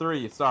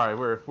 PS3. Sorry,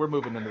 we're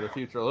moving into the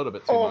future a little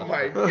bit too Oh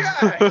much.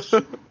 my gosh.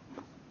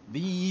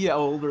 The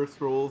Elder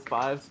Scrolls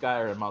 5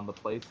 Skyrim on the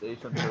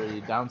PlayStation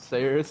 3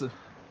 downstairs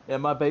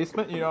in my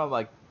basement. I'm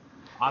like,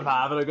 I'm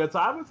having a good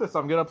time with this.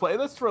 I'm gonna play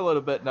this for a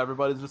little bit, and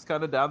everybody's just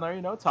kind of down there,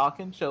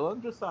 talking,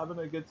 chilling, just having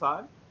a good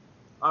time.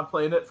 I'm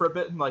playing it for a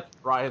bit, and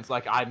Ryan's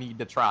like, I need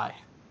to try.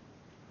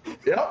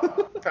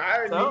 Yep.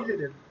 I needed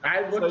it.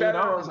 I looked at it and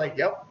I was like,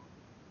 yep.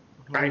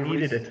 I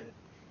needed it.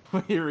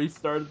 We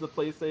restarted the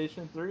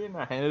PlayStation 3, and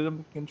I handed him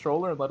the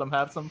controller and let him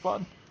have some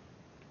fun.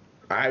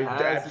 I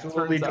As it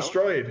absolutely turns out-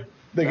 destroyed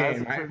the as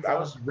game. it turns I out-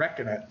 was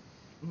wrecking it.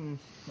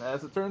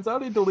 As it turns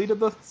out, he deleted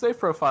the save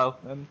profile,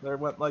 and there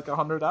went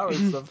 100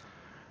 hours of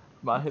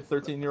my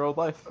 13-year-old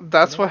life.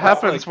 That's what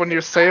happens when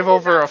you save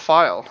over a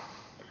file.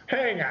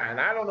 Hang on.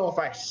 I don't know if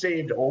I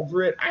saved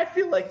over it. I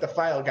feel like the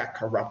file got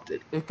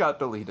corrupted. It got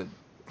deleted.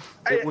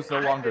 It was no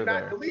longer I did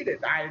not there. delete it.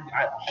 I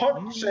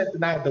 100% did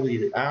not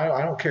delete it.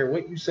 I don't care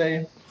what you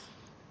say.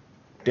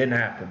 Didn't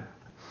happen.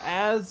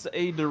 As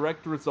a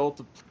direct result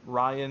of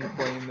Ryan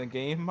playing the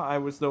game, I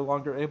was no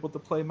longer able to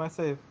play my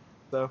save.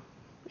 So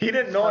He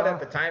didn't know it at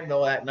the time,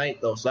 though, that night,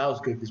 though, so that was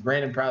good, because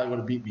Brandon probably would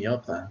have beat me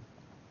up then.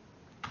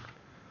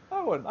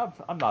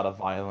 I'm not a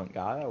violent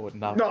guy. I would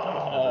not.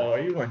 No,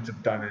 you wouldn't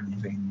have done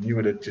anything. You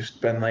would have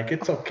just been like,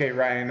 it's okay,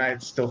 Ryan,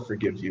 I'd still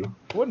forgive you.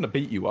 I wouldn't have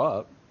beat you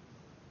up.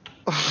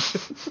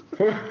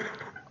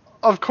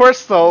 Of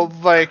course, though,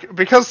 like,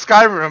 because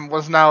Skyrim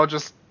was now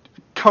just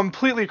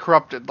completely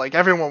corrupted, like,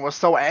 everyone was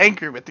so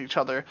angry with each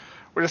other,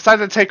 we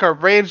decided to take our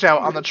rage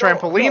out on the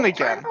trampoline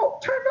again. Time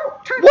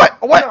What?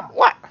 out. What? No,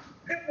 What?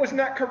 it was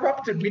not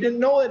corrupted. We didn't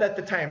know it at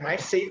the time. I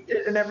saved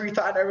it and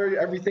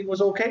everything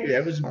was okay.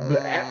 It was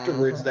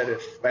afterwards that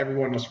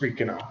everyone was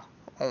freaking out.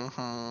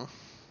 Mm-hmm.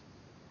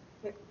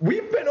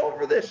 We've been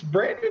over this.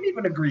 Brandon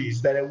even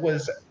agrees that it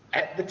was,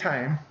 at the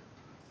time,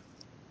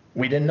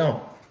 we didn't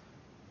know.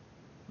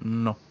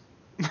 No.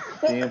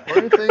 The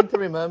important thing to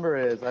remember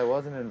is I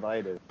wasn't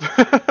invited.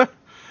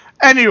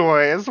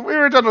 Anyways, we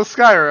were done with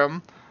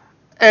Skyrim,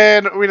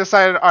 and we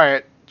decided,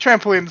 alright,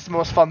 trampoline's the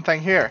most fun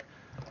thing here.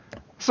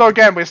 So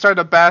again, we started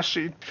to bash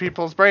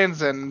people's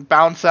brains and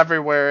bounce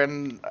everywhere,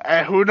 and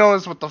who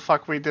knows what the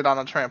fuck we did on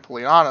a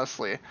trampoline,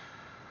 honestly.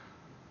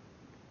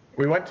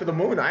 We went to the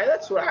moon.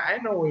 That's what I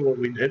know what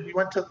we did. We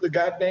went to the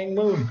goddamn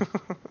moon.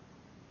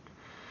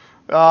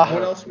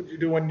 What else would you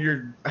do when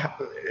you're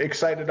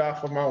excited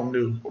off a Mountain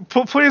Dew?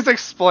 Please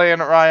explain,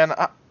 Ryan,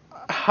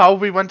 how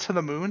we went to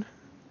the moon?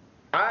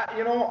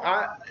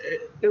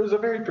 It was a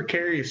very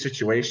precarious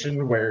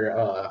situation where,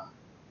 I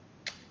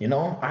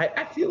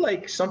feel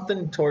like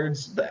something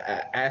towards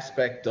the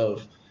aspect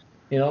of,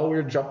 we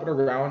were jumping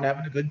around,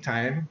 having a good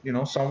time.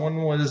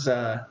 Someone was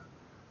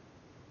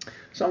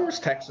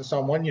texting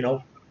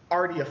someone,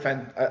 already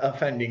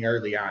offending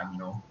early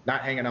on,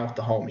 not hanging out with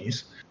the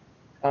homies.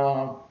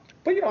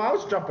 But, I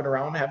was jumping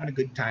around, having a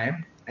good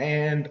time.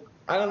 And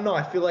I don't know,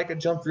 I feel like I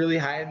jumped really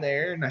high in the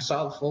air and I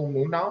saw the full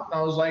moon out. And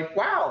I was like,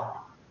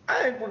 wow,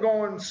 I think we're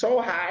going so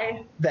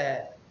high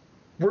that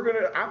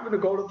I'm going to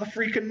go to the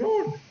freaking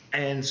moon.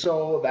 And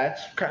so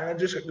that's kind of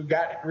just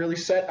got really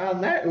set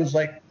on that. It was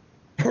like,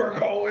 we're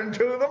going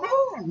to the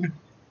moon.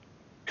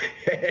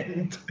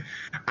 And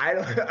I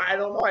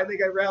don't know. I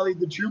think I rallied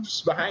the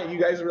troops behind.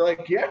 You guys were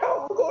like, yeah,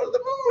 we'll go to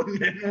the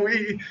moon. And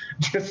we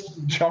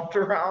just jumped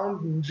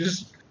around and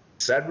just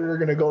said we were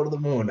going to go to the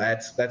moon.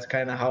 That's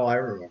kind of how I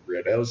remember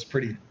it. It was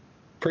pretty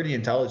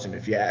intelligent,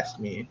 if you ask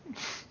me.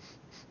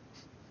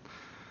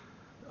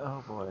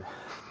 Oh boy.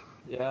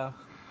 Yeah.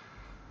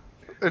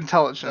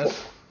 Intelligent.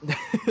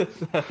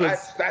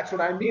 That's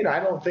what I mean. I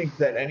don't think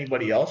that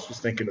anybody else was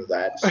thinking of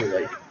that. So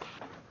like,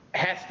 it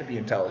has to be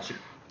intelligent.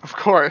 Of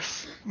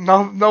course.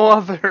 No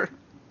other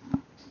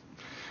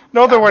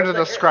way to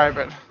describe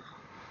it.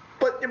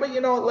 But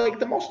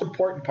the most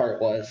important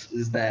part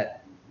is that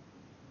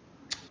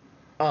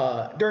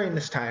during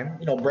this time,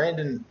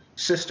 Brandon's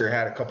sister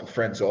had a couple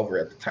friends over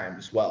at the time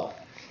as well.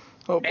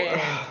 Oh boy.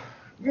 And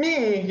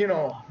me,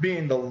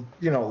 being the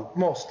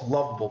most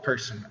lovable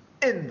person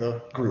in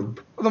the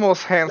group, The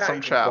most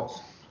handsome chap.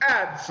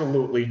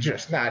 Absolutely,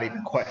 just not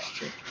even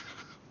questioned.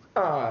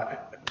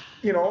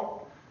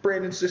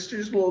 Brandon's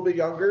sister's a little bit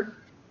younger.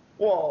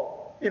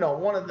 Well,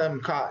 one of them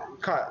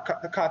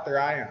caught their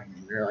eye on me.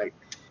 They're like,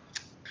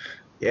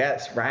 "Yeah,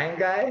 it's Ryan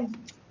guy.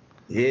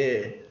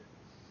 Yeah,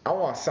 I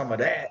want some of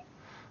that."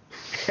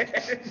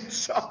 And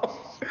so,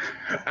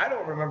 I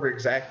don't remember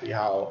exactly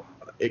how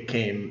it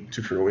came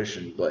to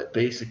fruition, but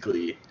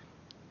basically,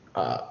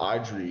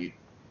 Audrey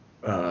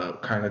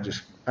kind of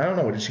just, I don't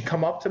know, did she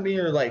come up to me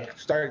or like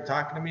started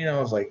talking to me? And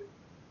I was like,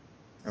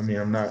 I mean,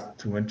 I'm not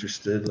too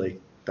interested. Like,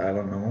 I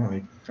don't know.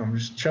 Like, I'm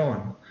just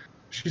chilling.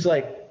 She's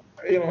like,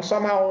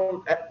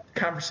 somehow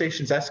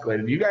conversations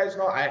escalated. You guys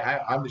know,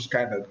 I'm just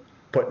kind of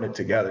putting it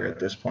together at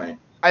this point.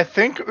 I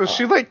think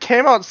she like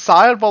came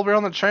outside while we were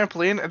on the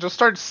trampoline and just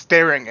started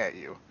staring at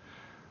you.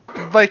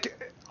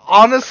 Like,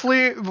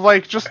 honestly,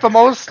 like just the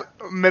most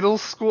middle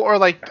school or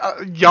like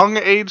young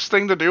age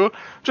thing to do,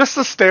 just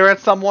to stare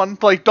at someone.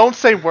 Like, don't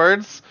say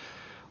words.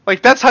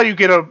 Like, that's how you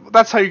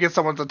get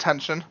someone's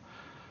attention.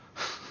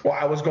 Well,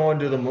 I was going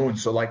to the moon,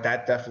 so like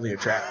that definitely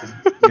attracted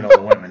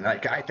the women.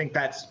 Like, I think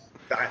that's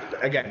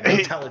again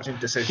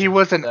intelligent decision. He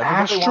was an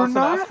Everybody wants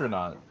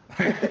astronaut.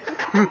 an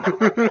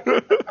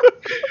astronaut.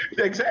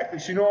 Exactly.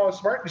 She knew I was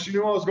smart, and she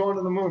knew I was going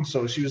to the moon.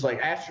 So she was like,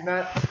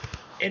 astronaut,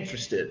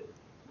 interested.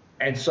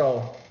 And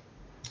so,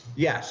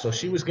 yeah, so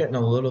she was getting a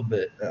little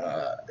bit,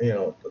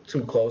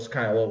 too close,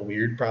 kind of a little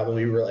weird.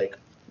 Probably we were like,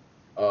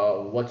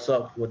 what's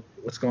up?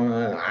 What's going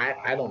on?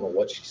 I don't know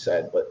what she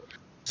said, but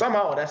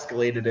somehow it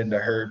escalated into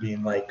her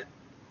being like,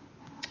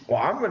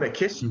 well, I'm going to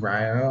kiss you,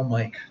 Ryan. And I'm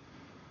like,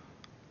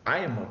 I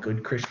am a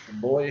good Christian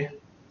boy.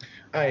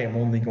 I am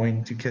only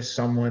going to kiss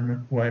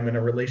someone who I'm in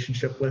a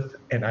relationship with,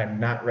 and I'm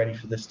not ready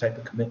for this type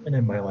of commitment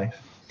in my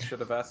life. Should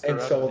have asked her.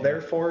 And so,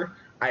 therefore,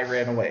 I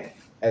ran away,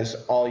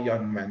 as all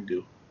young men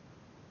do,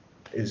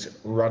 is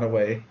run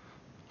away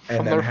and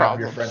From then their have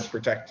your problems. friends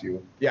protect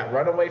you. Yeah,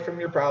 run away from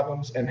your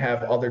problems and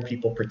have other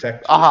people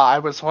protect you. I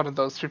was one of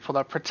those people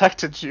that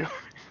protected you.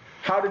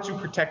 How did you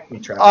protect me,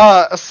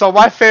 Travis? So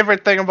my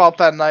favorite thing about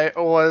that night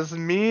was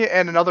me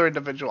and another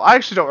individual. I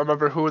actually don't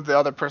remember who the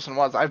other person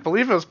was. I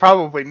believe it was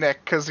probably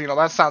Nick, because, you know,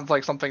 that sounds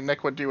like something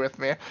Nick would do with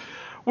me.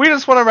 We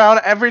just went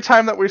around every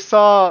time that we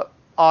saw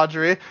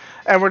Audrey,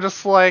 and we're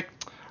just like,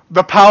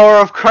 the power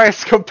of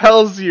Christ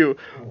compels you.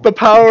 The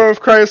power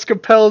of Christ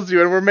compels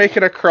you. And we're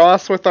making a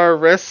cross with our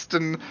wrist,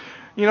 and,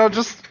 you know,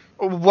 just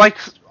like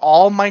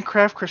all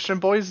Minecraft Christian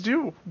boys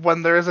do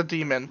when there is a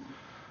demon.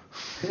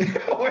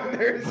 When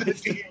there's a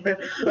demon,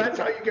 that's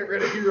how you get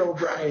rid of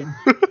Herobrine.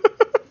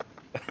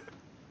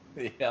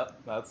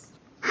 Yep,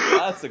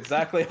 that's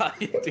exactly how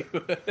you do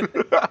it.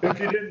 If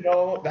you didn't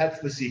know, that's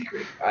the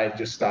secret. I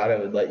just thought I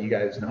would let you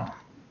guys know.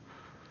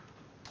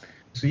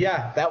 So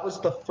yeah, that was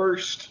the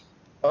first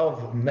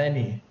of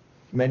many,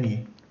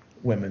 many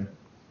women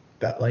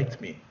that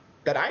liked me,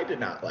 that I did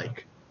not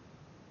like.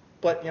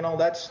 But, you know,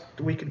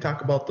 we can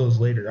talk about those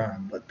later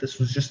on. But this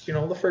was just, you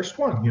know, the first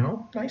one, you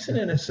know, nice and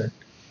innocent.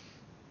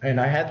 And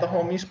I had the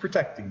homies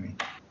protecting me.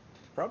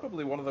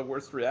 Probably one of the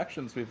worst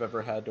reactions we've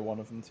ever had to one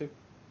of them, too.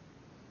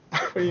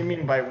 What do you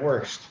mean by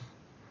worst?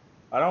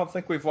 I don't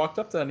think we've walked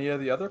up to any of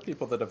the other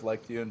people that have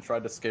liked you and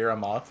tried to scare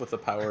them off with the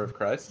power of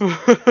Christ.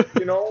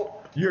 You know,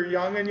 you're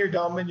young and you're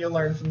dumb and you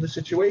learn from the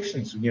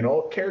situations. You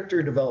know,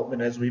 character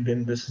development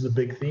this is a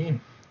big theme.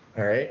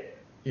 All right?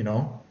 You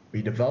know,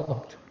 we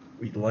developed.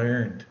 We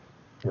learned.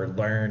 We're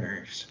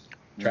learners.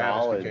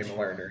 Travis Knowledge. became a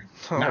learner.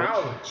 Oh,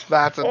 Knowledge.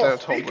 that's a totally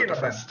speaking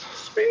of Ben. different.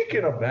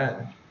 Speaking of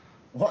Ben.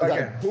 What?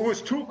 Again, who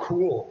was too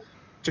cool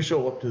to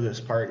show up to this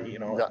party, you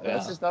know?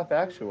 That's just not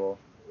factual.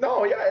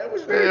 No, yeah, it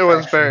was very It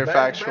was factual. very Ben-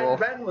 factual.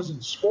 Ben was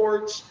in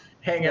sports,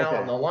 hanging out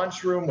Okay. in the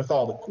lunchroom with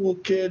all the cool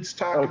kids,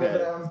 talking to Okay.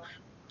 them.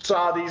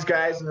 Saw these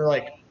guys and they're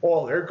like,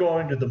 oh, they're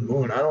going to the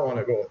moon. I don't want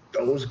to go with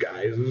those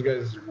guys. Those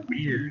guys are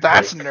weird.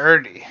 That's Like,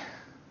 nerdy.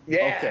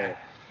 yeah. Okay.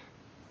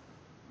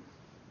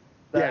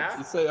 Yeah.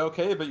 You say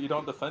okay, but you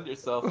don't defend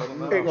yourself. I don't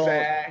know.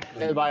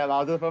 Exactly. Am I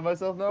allowed to defend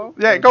myself now?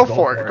 Yeah, go Go for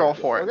for it. it. Go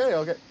for it.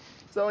 Okay.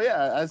 So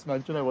yeah, as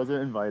mentioned, I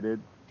wasn't invited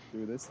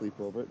to this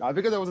sleepover. Not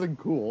because I wasn't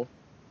cool.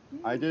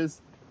 I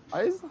just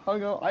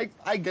hung out.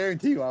 I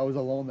guarantee you, I was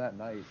alone that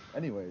night.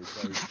 Anyways,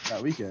 like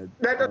that weekend.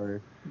 That doesn't-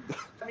 Or-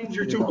 That means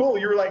you're too cool.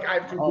 You were like,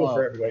 I'm too cool Oh,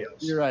 for everybody else.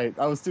 You're right.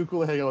 I was too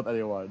cool to hang out with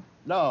anyone.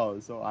 No,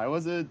 so I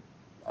wasn't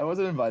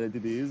invited to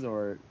these,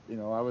 or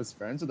I was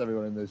friends with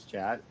everyone in this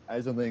chat. I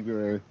just don't think we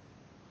were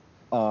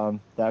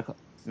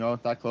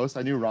that close.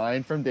 I knew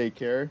Ryan from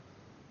daycare.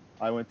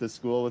 I went to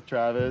school with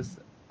Travis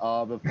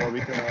before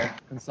we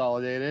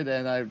consolidated,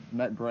 and I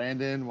met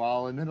Brandon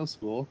while in middle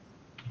school.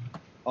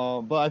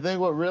 But I think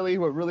what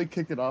really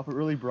kicked it off, what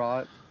really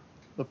brought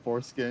the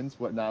Foreskins,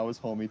 what now is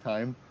homie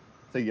time,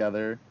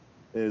 together,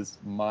 is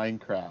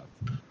Minecraft.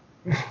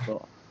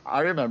 So I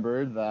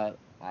remember that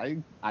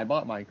I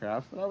bought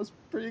Minecraft and I was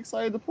pretty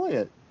excited to play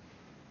it.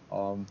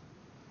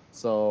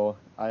 So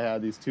I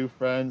had these two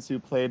friends who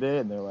played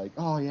it, and they're like,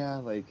 "Oh yeah,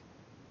 like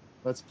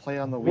let's play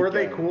on the weekend." Were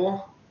they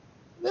cool?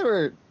 They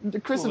were.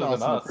 Chris and Cooler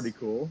than Austin were us. pretty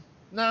cool.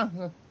 Nah,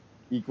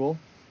 equal.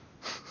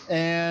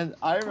 And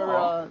I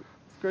remember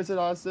Chris and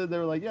Austin, they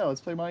were like, "Yeah, let's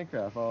play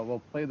Minecraft.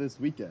 We'll play this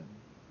weekend."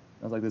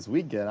 I was like, "This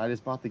weekend? I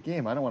just bought the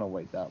game. I don't want to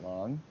wait that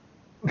long."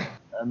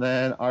 And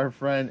then our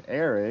friend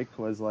Eric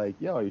was like,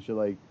 "Yo, you should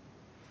like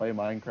play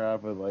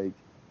Minecraft with like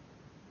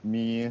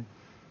me,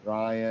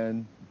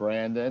 Ryan,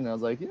 Brandon." And I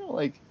was like,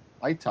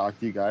 I talked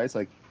to you guys.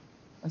 Like,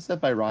 I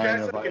sat by You Ryan.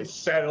 guys and can I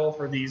settle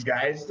for these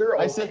guys. They're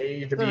I said-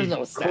 okay to there's be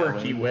no quirky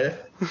settling.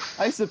 with.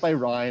 sit by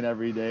Ryan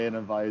every day in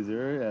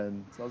Advisor,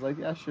 and so I was like,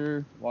 yeah,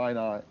 sure, why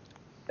not?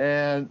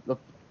 And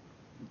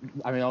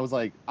I was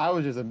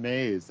just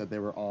amazed that they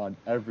were on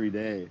every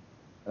day,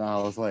 and I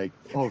was like,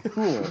 oh,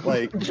 cool,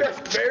 like,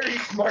 Just very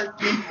smart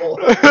people.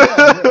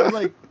 yeah, it was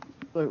like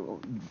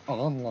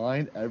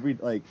online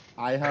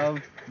I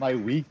have my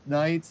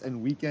weeknights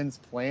and weekends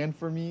planned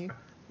for me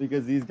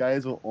because these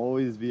guys will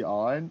always be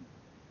on.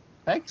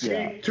 Heck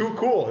yeah. See, too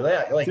cool.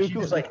 Yeah, like Too he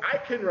was cool. like, I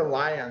can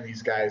rely on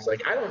these guys.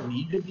 Like, I don't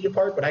need to be a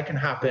part, but I can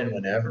hop in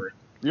whenever.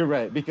 You're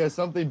right, because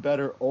something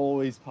better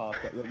always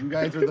popped up. You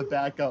guys are the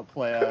backup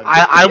plan.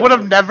 I would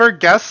have never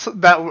guessed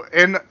that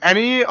in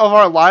any of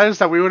our lives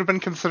that we would have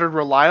been considered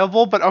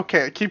reliable, but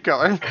okay, keep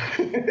going.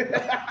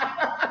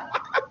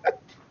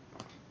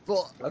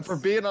 Well, for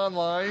being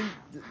online,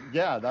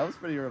 yeah, that was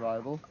pretty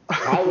reliable.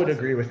 I would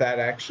agree with that,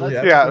 actually.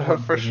 That's- Yeah, the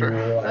one for thing sure.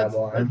 we're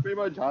reliable That's on. pretty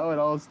much how it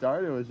all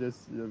started. It was just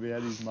we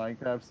had these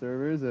Minecraft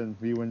servers, and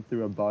we went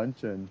through a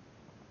bunch, and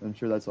I'm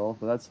sure that's all.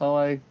 But that's how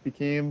I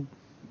became.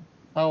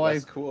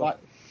 That's cool.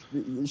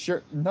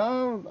 Sure,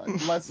 no,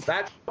 let's.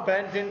 That's how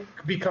Ben didn't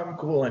become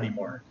cool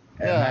anymore.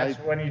 And Yeah, that's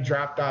when he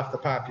dropped off the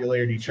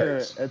popularity Sure,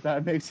 charts. if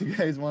that makes you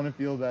guys want to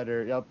feel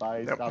better, yep, I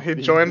Yep, stopped he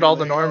being joined all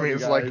the cool, you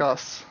normies like guys.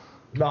 us.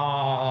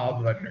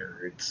 Nah, the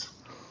nerds.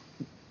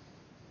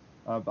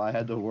 I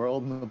had the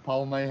world in the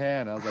palm of my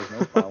hand. I was like,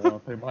 nope, I want to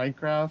play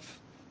Minecraft.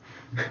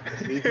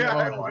 Leave me Yeah,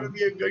 I alone. want to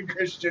be a good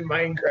Christian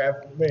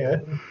Minecraft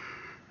man.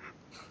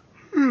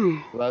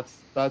 So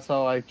that's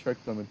how I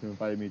tricked them into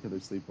inviting me to their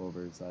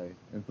sleepovers. I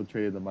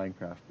infiltrated the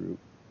Minecraft group.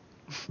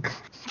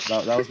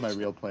 That was my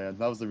real plan.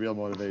 That was the real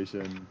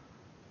motivation.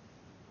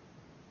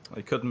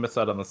 You couldn't miss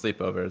out on the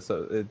sleepover.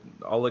 So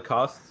all it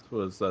cost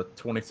was a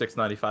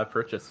 $26.95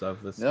 purchase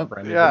of this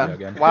brand new video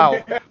game. Wow.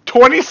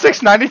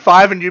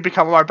 $26.95 and you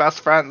become our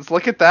best friends.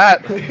 Look at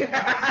that.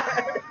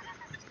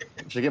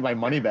 Should get my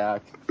money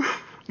back.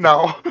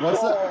 No.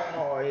 What's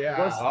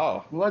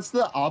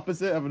the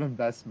opposite of an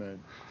investment?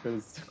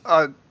 'Cause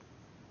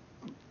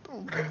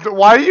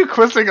why are you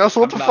quizzing us?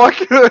 What the fuck?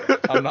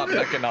 I'm not in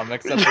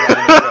economics. That's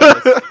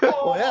right.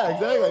 Oh yeah,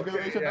 exactly. I feel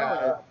like you should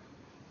know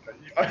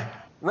it.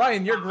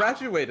 Ryan, you're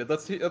graduated.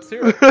 Let's hear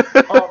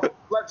it.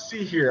 Let's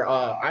see here.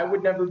 I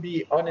would never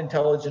be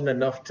unintelligent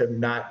enough to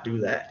not do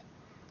that.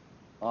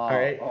 All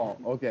right. Oh,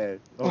 okay.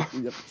 Oh,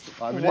 yep.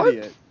 I'm an What?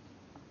 idiot.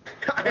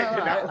 I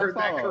did not heard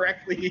that follow.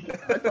 correctly.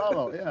 I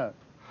follow. Yeah.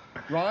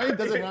 Ryan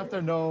doesn't have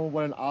to know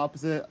what an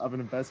opposite of an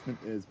investment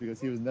is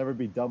because he was never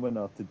be dumb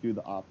enough to do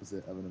the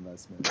opposite of an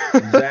investment.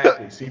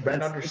 Exactly. See,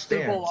 Ben It's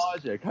simple understands.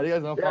 logic. How do you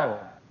guys not follow?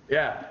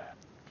 Yeah.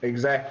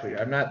 Exactly.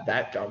 I'm not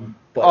that dumb,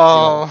 but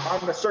Oh.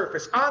 on the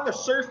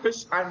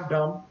surface, I'm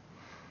dumb,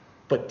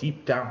 but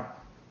deep down,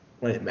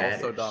 when it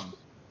matters, Also dumb.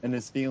 And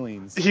his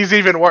feelings. He's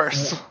even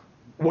worse.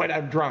 when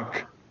I'm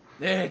drunk,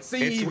 It's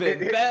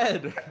even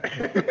bed.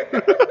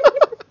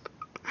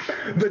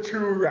 the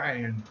true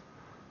Ryan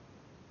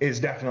is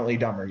definitely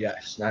dumber.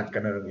 Yes, not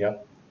gonna.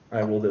 Yep,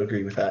 I will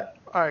agree with that.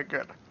 Alright,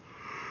 good.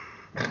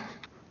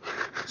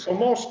 So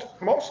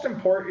most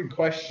important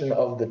question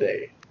of the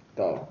day,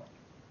 though,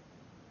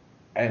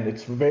 and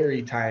it's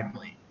very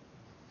timely.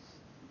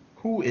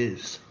 Who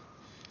is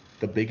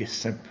the biggest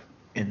simp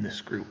in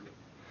this group,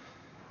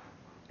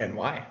 and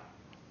why?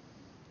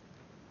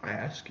 I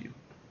ask you.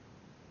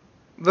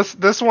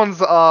 This one's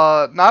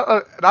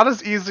not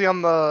as easy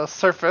on the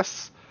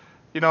surface.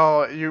 You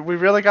know, we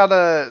really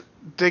gotta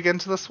dig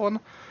into this one.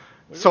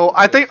 So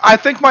I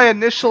think my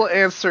initial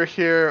answer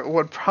here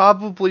would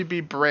probably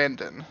be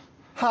Brandon.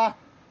 Ha!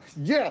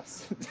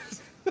 Yes!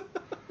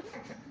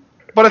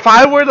 But if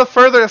I were to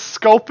further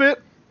scope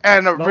it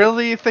and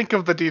really think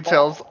of the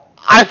details,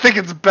 I think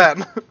it's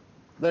Ben.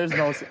 There's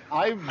no.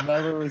 I've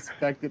never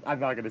respected. I'm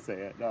not gonna say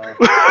it. No.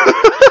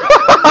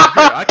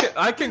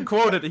 I can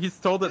quote it. He's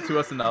told it to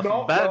us enough.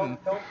 No, Ben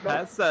no.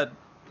 has said,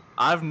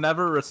 "I've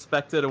never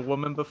respected a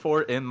woman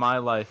before in my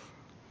life."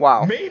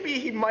 Wow. Maybe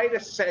he might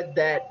have said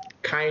that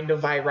kind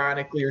of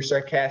ironically or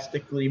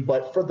sarcastically,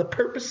 but for the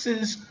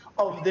purposes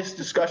of this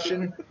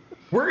discussion,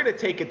 we're gonna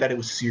take it that it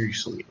was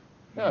seriously.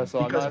 Yeah. So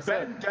I'm Because not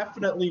saying. Ben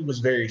definitely was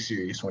very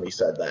serious when he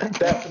said that.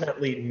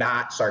 Definitely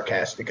not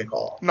sarcastic at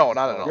all. No,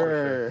 not at all.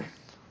 Sure.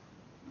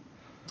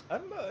 I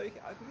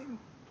mean,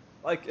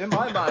 like in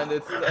my mind,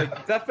 it's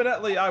like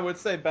definitely I would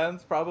say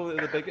Ben's probably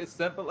the biggest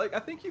simp, but like I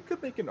think you could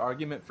make an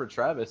argument for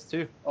Travis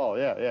too. Oh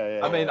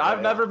yeah. I mean, yeah, I've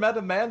yeah. never met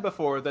a man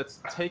before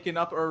that's taken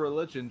up a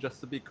religion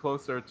just to be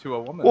closer to a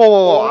woman.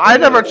 Whoa, I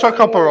never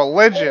took up a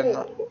religion.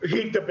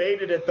 He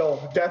debated it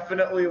though.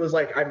 Definitely was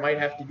like, I might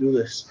have to do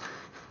this.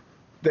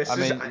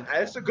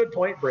 That's a good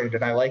point,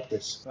 Brandon. I like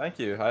this. Thank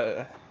you.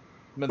 I've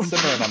been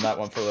simmering on that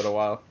one for a little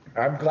while.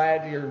 I'm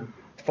glad you're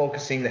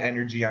focusing the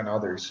energy on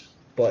others.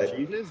 But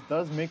Jesus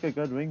does make a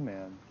good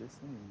wingman. Just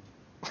saying.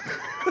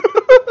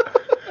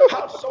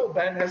 how so,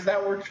 Ben? Has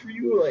that worked for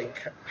you?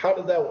 Like, how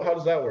does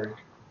that work?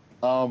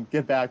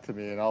 Get back to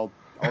me and I'll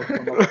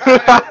come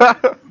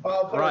up.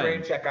 I'll put a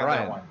rain check on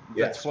that one.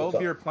 Yes, the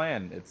 12-year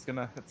plan. It's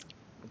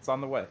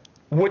on the way.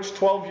 Which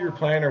 12-year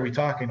plan are we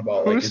talking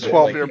about? Who's is it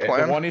 12-year like-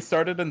 plan? The one he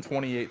started in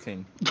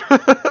 2018.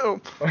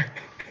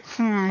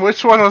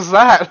 Which one was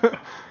that?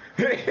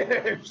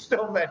 There's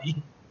still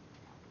many.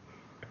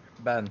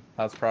 Ben,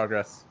 how's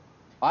progress?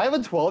 I have a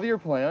 12-year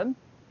plan.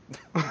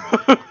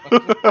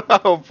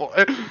 Oh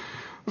boy.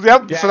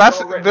 Yep. Yeah, So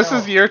that's right this now.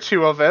 is year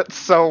 2 of it.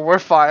 So we're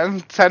fine.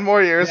 10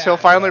 more years, Yeah, he'll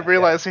finally yeah.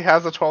 realize he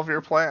has a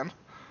 12-year plan.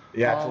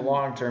 Yeah, it's a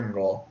long-term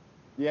goal.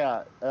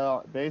 Yeah.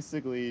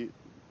 Basically,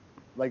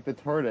 like the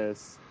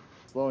tortoise,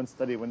 slow and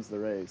steady wins the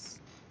race,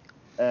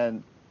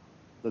 and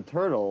the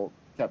turtle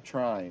kept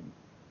trying.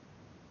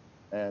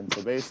 And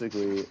so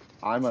basically,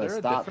 I'm gonna Is there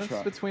a stop difference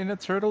trying. between a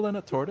turtle and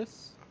a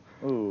tortoise?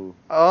 Ooh.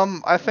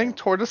 I think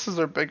tortoises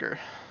are bigger.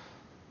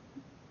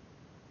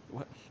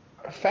 What?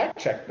 Fact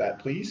check that,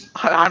 please.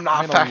 I'm I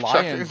not mean, a fact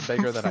lion's checking.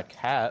 bigger than a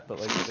cat, but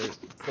like they're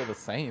still the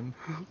same.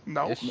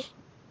 No. Ish.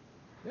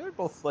 They're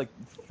both like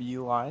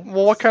feline.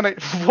 Well, what kind of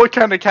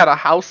cat? A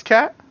house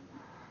cat?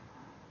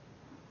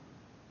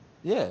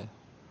 Yeah.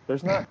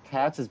 There's not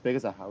cats as big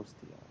as a house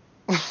to you.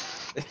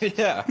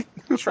 Yeah.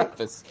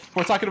 Travis.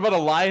 We're talking about a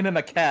lion and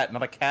a cat,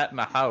 not a cat and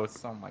a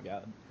house. Oh my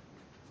god.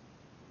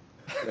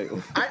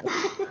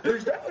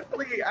 There's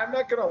definitely, I'm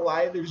not gonna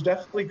lie, there's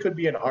definitely could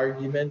be an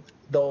argument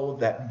though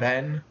that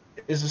Ben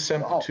is a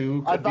simp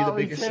too. I Could be the thought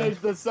we biggest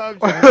changed simp. the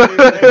subject.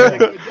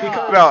 Good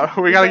job.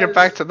 No, we gotta get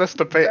back to this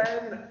debate.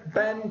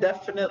 Ben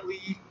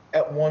definitely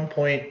at one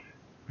point,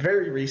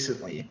 very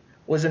recently,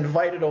 was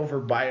invited over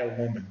by a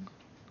woman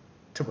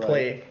to Right.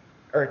 play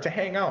or to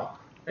hang out,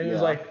 and he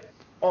was Yeah. like,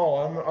 oh,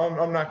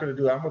 I'm not gonna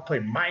do that. I'm gonna play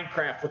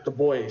Minecraft with the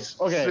boys.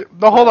 Okay.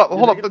 No, hold up, You're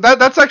hold up. making-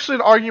 That's actually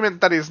an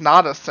argument that he's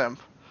not a simp.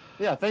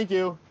 Yeah, thank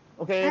you.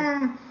 Okay.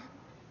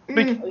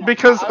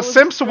 Because I was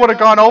simps straight would have up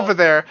gone about- over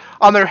there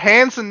on their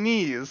hands and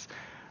knees,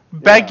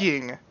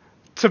 begging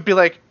to be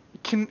like,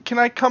 can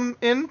I come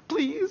in,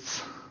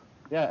 please?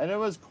 Yeah, and it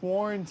was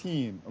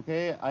quarantine.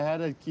 Okay, I had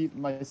to keep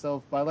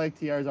myself. But I like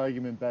TR's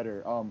argument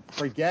better.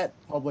 Forget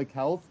public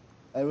health.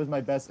 It was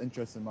my best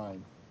interest in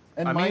mind.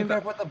 And I mean-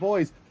 Minecraft with the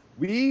boys.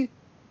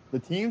 The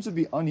teams would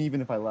be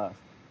uneven if I left.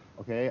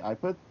 Okay, I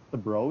put the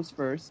bros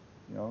first.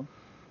 You know,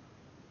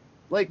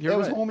 like You're it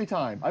was right. homie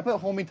time. I put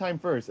homie time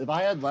first. If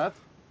I had left,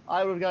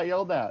 I would have got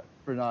yelled at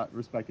for not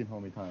respecting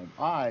homie time.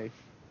 I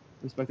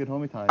respected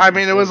homie time. I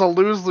mean, it was a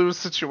instead. lose-lose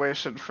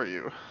situation for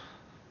you.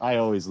 I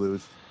always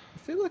lose. I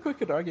feel like we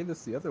could argue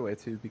this the other way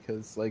too,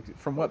 because like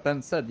from what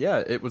Ben said,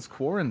 yeah, it was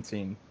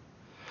quarantine.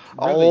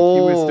 Really,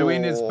 he was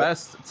doing his Oh.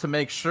 best to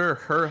make sure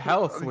her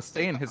health was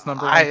staying his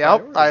number one Yep,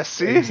 priority. I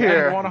see He didn't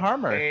here. want to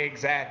harm her.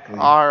 Exactly.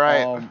 All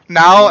right,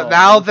 no.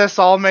 now this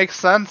all makes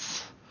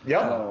sense.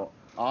 Yep. No,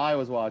 I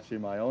was watching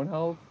my own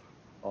health.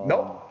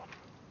 Nope.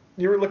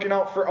 You were looking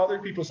out for other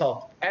people's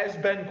health. As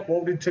Ben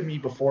quoted to me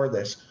before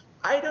this,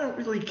 I don't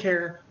really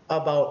care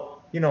about,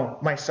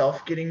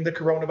 myself getting the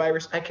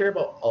coronavirus. I care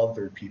about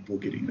other people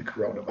getting the Ooh,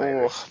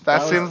 coronavirus. that That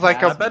was seems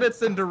like I a. bet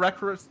it's in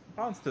direct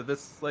response to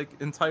this like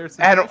entire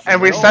situation.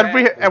 And we No, said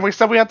man.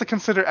 we have to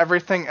consider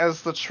everything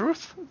as the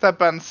truth that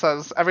Ben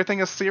says.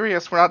 Everything is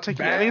serious. We're not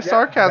taking Ben, any yeah,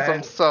 sarcasm.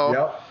 Ben, So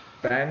Yep.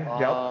 Ben,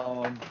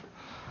 yep.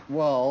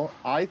 Well,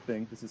 I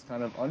think this is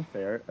kind of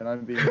unfair, and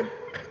I'm being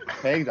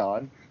tagged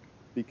on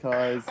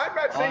because I'm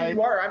not saying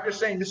you are. I'm just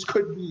saying this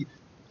could be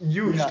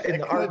used Yeah, in it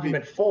the could be.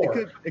 argument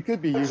for. It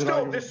could be I used. in still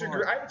argument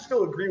disagree. for. I would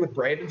still agree with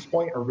Brandon's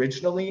point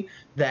originally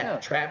that Yeah.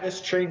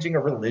 Travis changing a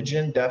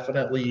religion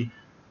definitely,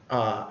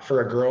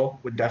 for a girl,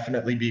 would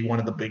definitely be one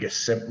of the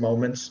biggest simp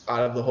moments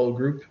out of the whole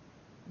group.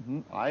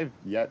 I've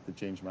yet to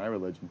change my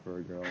religion for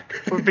a girl.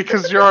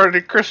 because you're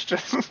already Christian.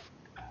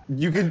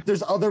 You can.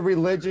 There's other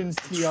religions,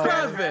 TR.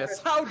 Travis,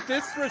 how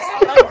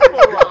disrespectful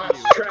of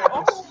you!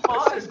 Travis,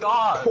 Oh my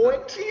god!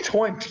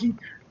 2020,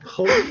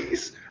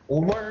 please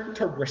learn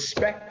to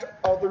respect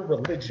other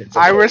religions.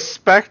 I okay?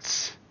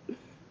 respect.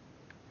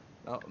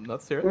 Oh,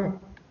 let's hear it.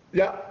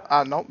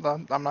 Yeah. Nope,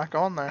 I'm not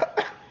going there.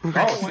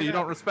 Oh, so you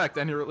don't respect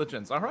any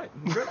religions? All right.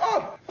 Good.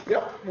 Oh,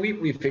 yep.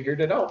 We figured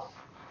it out.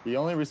 He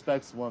only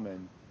respects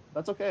women.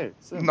 That's okay.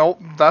 Sim.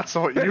 Nope, that's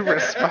what you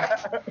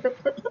respect.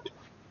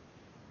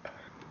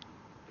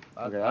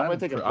 Okay, I'm gonna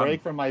take a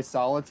break from my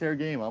solitaire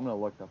game. I'm gonna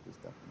look up this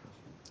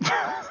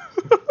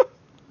definition.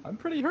 I'm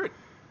pretty hurt.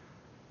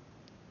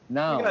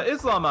 Now, We got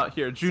Islam out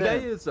here,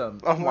 Judaism,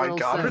 Oh my Moral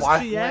god, sense. why?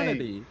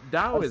 Christianity, a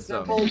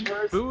Taoism, simple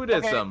person-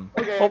 Buddhism,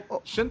 Okay. Hold,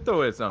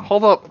 Shintoism.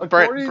 hold up,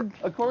 Brett.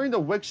 According to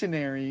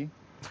Wiktionary,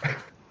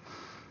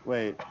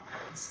 wait,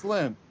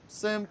 simp.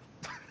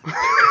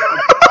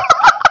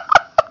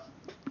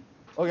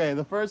 Okay,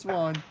 the first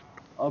one,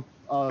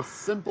 a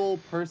simple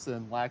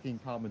person lacking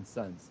common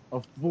sense, a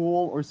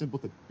fool or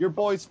simpleton. Your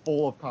boy's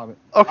full of common.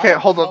 Okay, I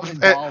have hold up. common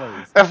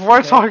dollars, If we're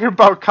okay? talking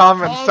about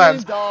common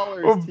sense,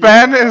 dollars,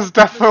 Ben TR. is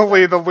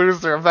definitely the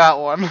loser of that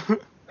one.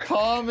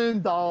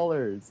 Common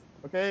dollars.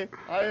 Okay,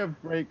 I have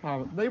great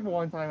common. Maybe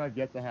one time I've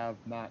yet to have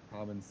not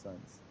common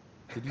sense.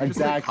 Did you just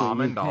say Exactly,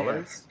 common you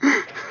dollars?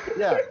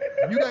 Yeah,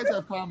 you guys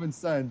have common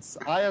sense.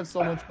 I have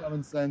so much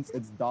common sense.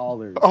 It's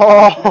dollars.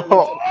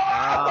 Oh,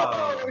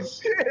 Oh,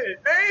 shit.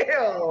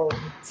 Damn.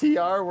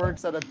 TR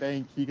works at a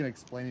bank. He can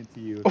explain it to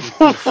you.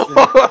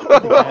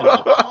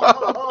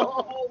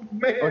 Oh,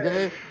 man.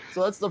 Okay,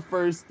 so that's the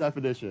first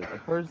definition.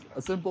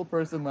 A simple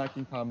person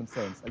lacking common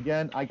sense.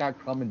 Again, I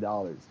got common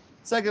dollars.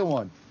 Second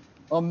one,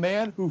 a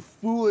man who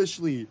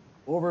foolishly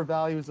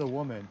overvalues a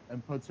woman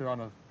and puts her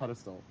on a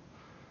pedestal.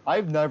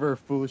 I've never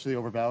foolishly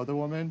overvalued a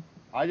woman.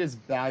 I just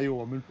value a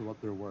woman for what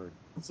they're worth.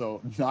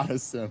 So not a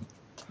simp.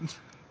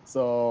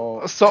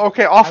 So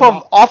okay.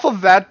 Off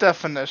of that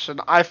definition,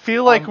 I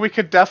feel like we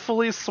could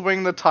definitely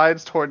swing the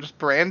tides towards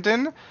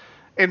Brandon,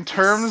 in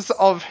terms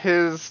of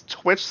his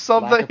Twitch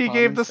sub Lack that of he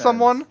gave to common sense.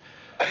 someone.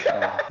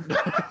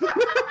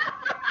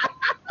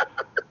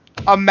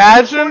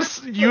 Imagine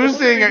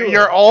using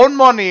your own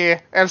money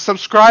and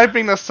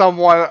subscribing to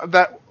someone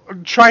that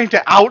trying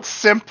to out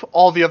simp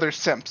all the other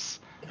simps.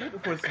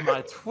 It was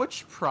my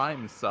Twitch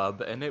Prime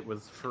sub, and it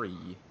was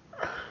free.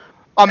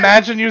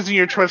 Imagine using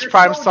your Twitch You're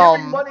Prime still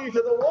giving sub. money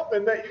to the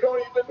woman that you don't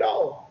even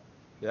know.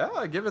 Yeah,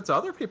 I give it to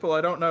other people I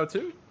don't know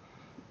too.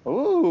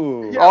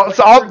 ooh. Oh, but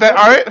so all you're that- doing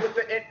alright. it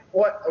with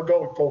what? Oh,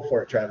 go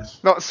for it, Travis.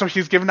 No, so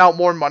he's giving out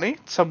more money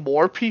to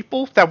more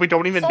people that we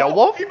don't even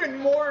know of. Even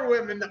more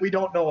women that we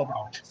don't know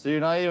about. So you're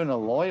not even a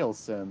loyal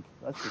simp.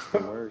 That's just the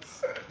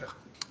worst.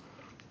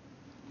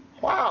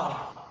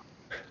 Wow.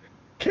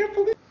 Can't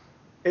believe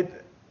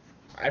it.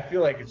 I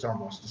feel like it's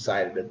almost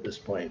decided at this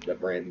point that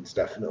Brandon's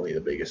definitely the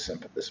biggest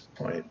simp at this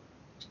point,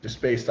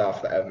 just based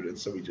off the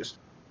evidence that we just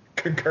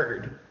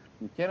concurred.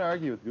 You can't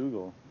argue with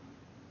Google.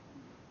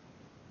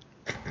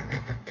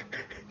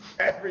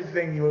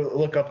 Everything you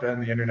look up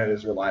on the internet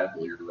is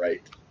reliable. You're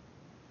right.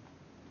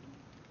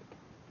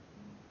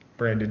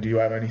 Brandon, do you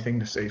have anything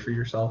to say for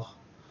yourself?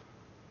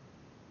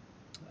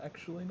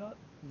 Actually, not.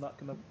 I'm not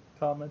gonna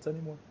comment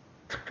anymore.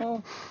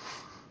 Oh,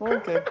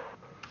 okay.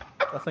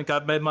 I think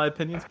I've made my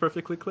opinions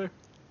perfectly clear.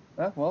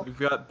 Well, We've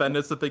got Ben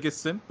is the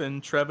biggest simp,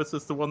 and Travis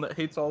is the one that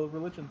hates all the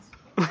religions.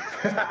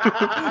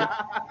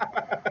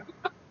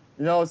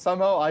 you know,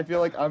 somehow I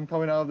feel like I'm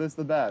coming out of this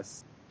the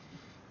best.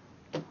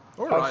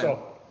 Or How Ryan.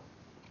 so?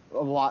 A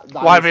lot.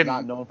 Well, I I'm mean-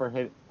 not known for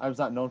hate. I'm just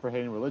not known for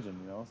hating religion,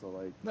 you know. So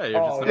like, Yeah,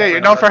 you're just Oh, Yeah, you're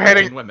known for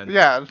hating women.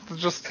 Yeah,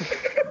 just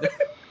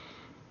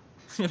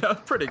You know,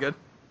 pretty good.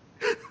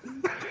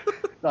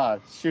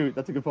 shoot,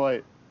 that's a good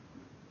point.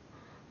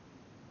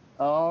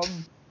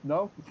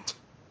 No.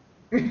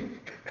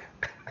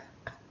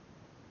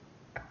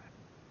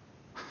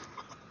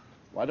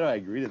 Why did I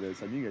agree to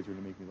this? I knew you guys were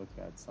gonna make me look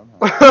bad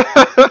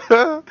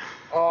somehow.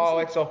 Oh,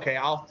 it's okay.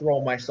 I'll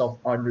throw myself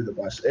under the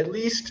bus. At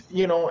least,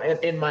 you know,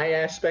 in my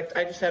aspect,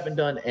 I just haven't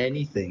done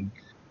anything.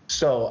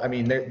 So, I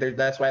mean,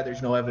 that's why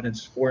there's no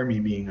evidence for me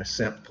being a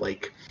simp.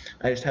 Like,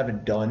 I just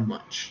haven't done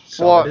much.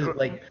 So, Well, it is,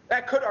 like,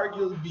 that could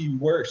arguably be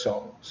worse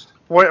almost.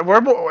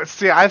 we're more,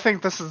 see, I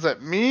think this is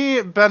it.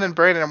 Me, Ben, and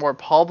Brandon are more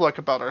public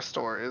about our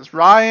stories.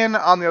 Ryan,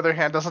 on the other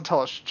hand, doesn't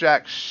tell us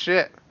jack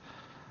shit.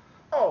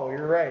 Oh,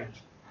 you're right.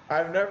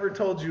 I've never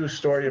told you a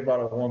story about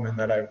a woman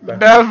that I've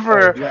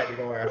Never. tried to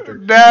go after.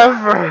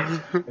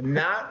 Never.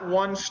 Not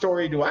one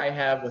story do I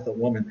have with a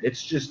woman.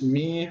 It's just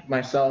me,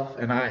 myself,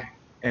 and I.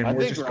 And I we're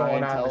think just Ryan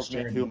going on tells this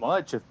me journey. too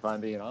much, if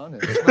I'm being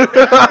honest.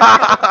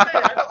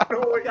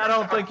 I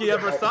don't think he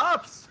ever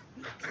stops.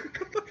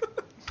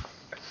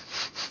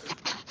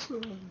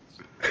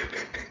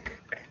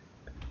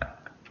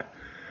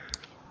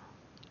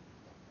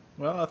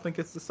 Well, I think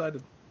it's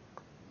decided.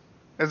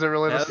 Is it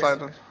really Yes.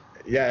 decided?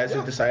 Yeah, is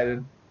it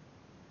decided?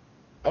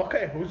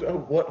 Okay,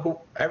 who?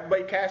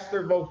 Everybody cast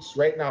their votes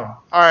right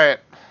now. Alright.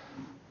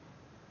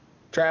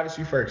 Travis,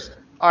 you first.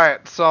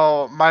 Alright,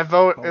 so my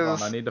vote Hold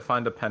is... on, I need to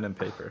find a pen and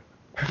paper.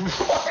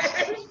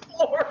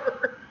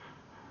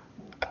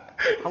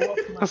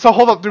 So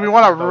hold up, do we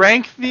want to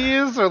rank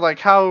these, or like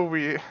how are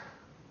we...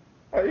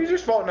 Oh, you're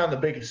just voting on the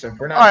biggest simp.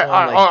 We're not Alright,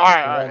 going like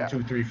alright, 1,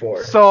 2, 3,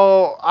 4.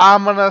 So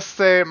I'm gonna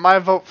say my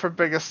vote for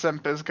biggest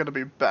simp is gonna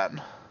be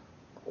Ben.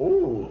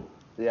 Ooh.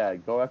 Yeah,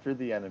 go after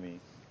the enemy.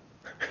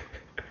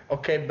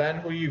 Okay, Ben,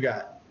 who you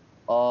got?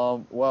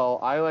 Well,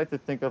 I like to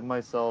think of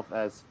myself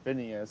as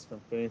Phineas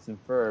from Phineas and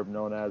Ferb,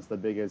 known as the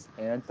biggest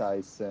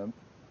anti-simp,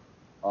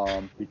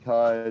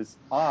 because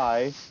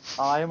I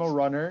am a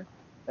runner,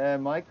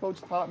 and my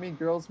coach taught me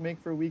girls make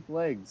for weak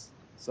legs.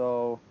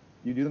 So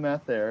you do the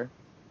math there.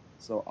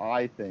 So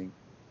I think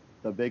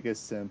the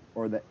biggest simp,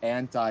 or the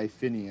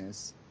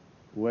anti-Phineas,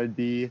 would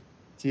be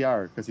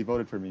TR, because he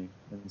voted for me.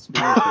 And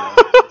screw you,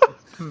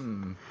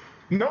 TR.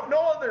 No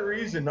other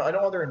reason. No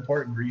other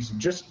important reason.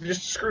 Just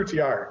screw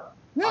TR.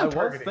 I was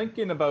targeting.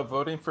 thinking about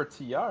voting for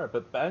TR,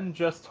 but Ben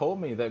just told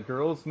me that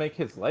girls make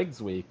his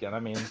legs weak, and I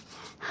mean,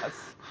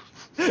 that's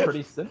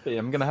pretty simpy.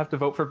 I'm gonna have to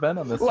vote for Ben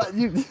on this. What,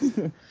 you...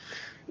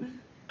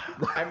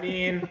 I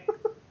mean,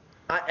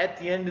 at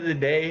the end of the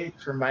day,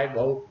 for my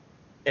vote,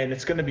 and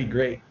it's going to be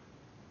great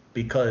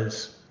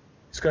because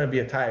it's going to be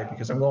a tie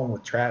because I'm going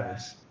with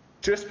Travis.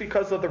 Just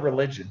because of the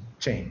religion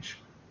change.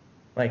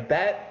 Like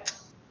that's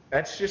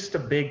just a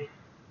big,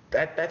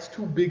 that's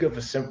too big of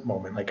a simp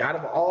moment. Like out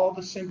of all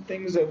the simp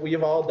things that we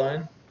have all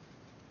done,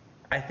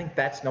 I think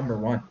that's number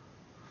one.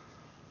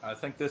 I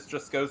think this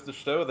just goes to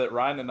show that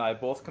Ryan and I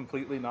both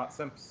completely not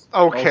simps.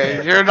 Okay,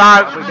 Okay. you're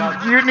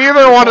not... You,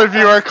 neither one of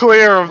you are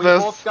clear of We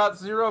this. both got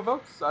 0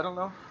 votes. I don't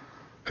know.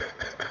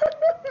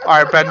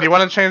 Alright, Ben, do you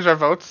want to change our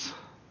votes?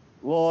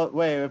 Well,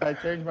 wait, if I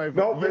change my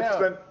vote... No, it's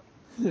been,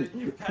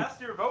 You cast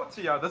your vote,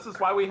 TR. This is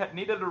why we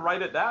needed to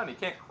write it down. You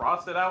can't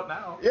cross it out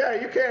now. yeah,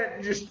 you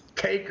can't just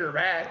take her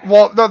back.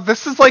 Well, no,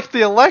 this is like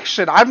the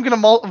election. I'm gonna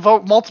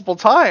vote multiple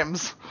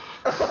times.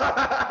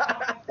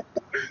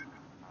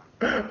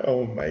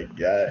 Oh my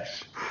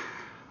gosh.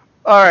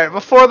 Alright,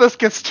 before this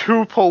gets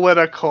too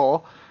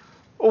political,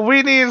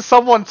 we need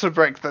someone to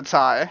break the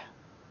tie.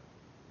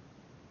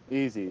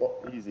 Easy,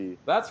 easy.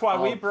 That's why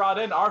we Oh. brought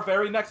in our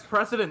very next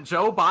president,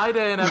 Joe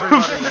Biden,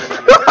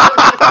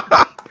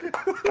 everybody.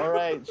 All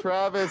right,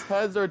 Travis,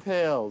 heads or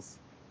tails?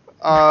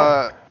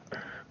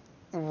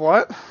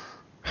 What?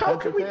 How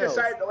Heads can or we tails?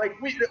 decide?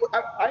 Like we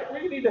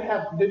need to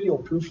have video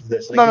proof of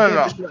this. Like, No, we no, can't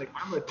no. Just be like,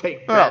 I'm gonna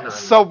take No, Ben no, on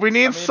so we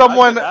need I mean,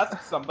 someone... I could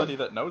ask somebody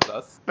that knows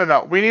us.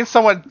 No, we need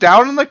someone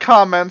down in the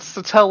comments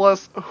to tell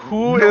us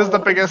who No is the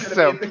one's biggest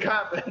gonna be simp. in the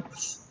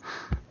comments.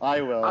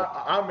 I will.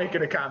 I'm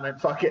making a comment.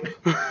 Fuck it.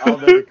 I'll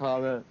make a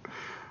comment.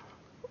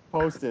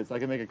 Post it so I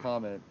can make a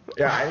comment.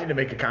 Yeah, I need to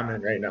make a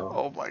comment right now.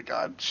 Oh my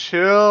god,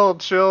 chill.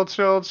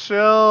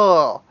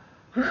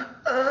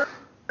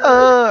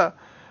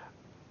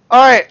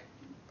 Alright,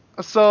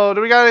 so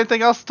do we got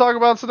anything else to talk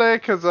about today?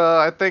 Because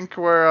I think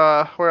we're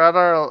at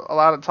our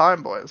allotted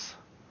time, boys.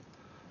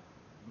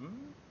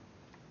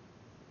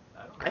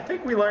 I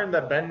think we learned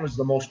that Ben was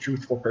the most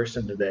truthful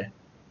person today.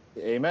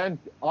 Amen.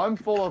 I'm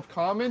full of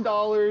common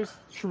dollars,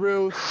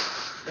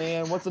 truth,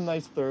 and what's a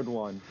nice third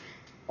one?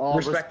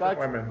 Respect for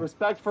women.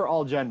 Respect for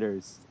all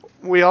genders.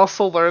 We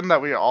also learned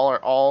that we all are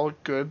all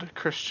good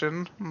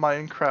Christian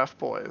Minecraft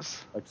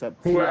boys.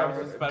 Except Who Travis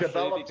have especially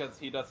developed- because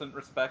he doesn't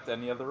respect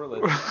any other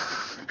religion.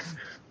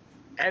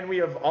 And we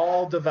have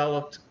all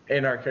developed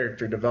in our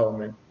character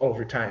development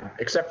over time,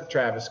 except for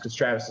Travis, because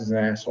Travis is an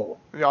asshole.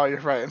 Yeah, you're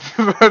right.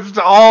 It's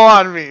all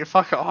on me.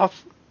 Fuck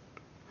off.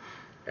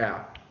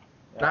 Yeah.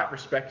 Not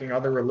respecting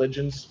other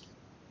religions.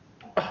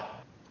 Ugh,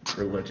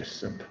 religious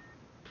simp.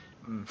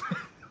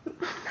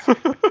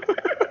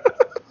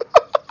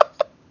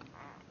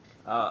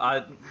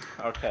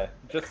 Okay.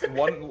 Just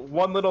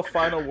one little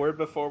final word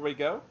before we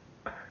go.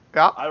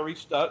 Yeah. I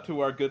reached out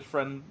to our good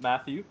friend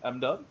Matthew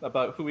M-Dub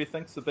about who he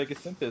thinks the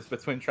biggest simp is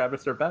between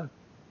Travis or Ben.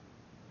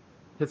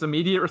 His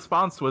immediate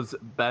response was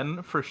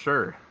Ben for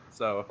sure.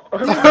 So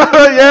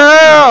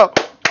Yeah.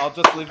 I'll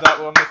just leave that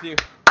one with you.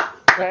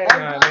 Hang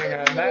on.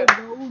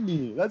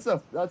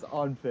 That's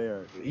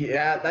unfair.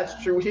 Yeah,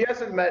 that's true. He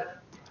hasn't met.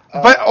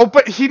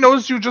 But he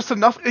knows you just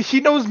enough. He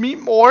knows me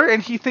more,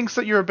 and he thinks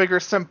that you're a bigger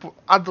simp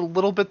on the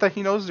little bit that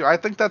he knows you. I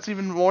think that's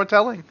even more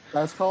telling.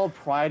 That's called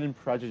Pride and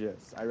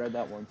Prejudice. I read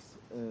that once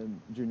in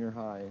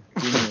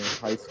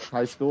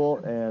high school,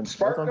 and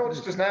Spark Notes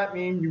does not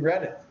mean you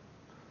read it.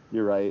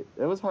 You're right.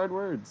 It was hard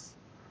words.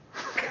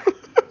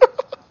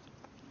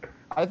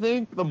 I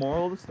think the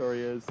moral of the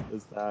story is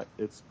that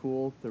it's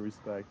cool to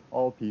respect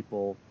all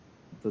people,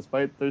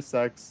 despite their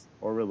sex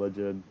or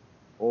religion,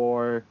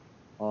 or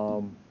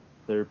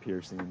their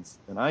piercings.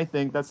 And I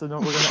think that's the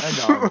note we're gonna end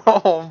on.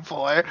 Oh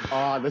boy.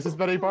 This is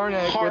Benny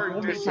Barnack Hard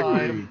with disagree.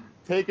 Time,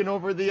 taking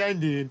over the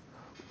ending.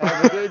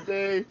 Have a good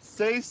day.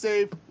 Stay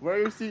safe. Wear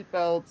your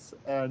seatbelts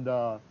and Wear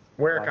a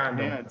wash your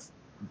condom. hands.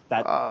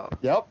 That. Uh,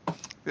 Yep.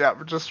 yeah,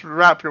 just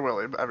wrap your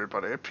willy,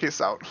 everybody. Peace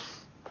out.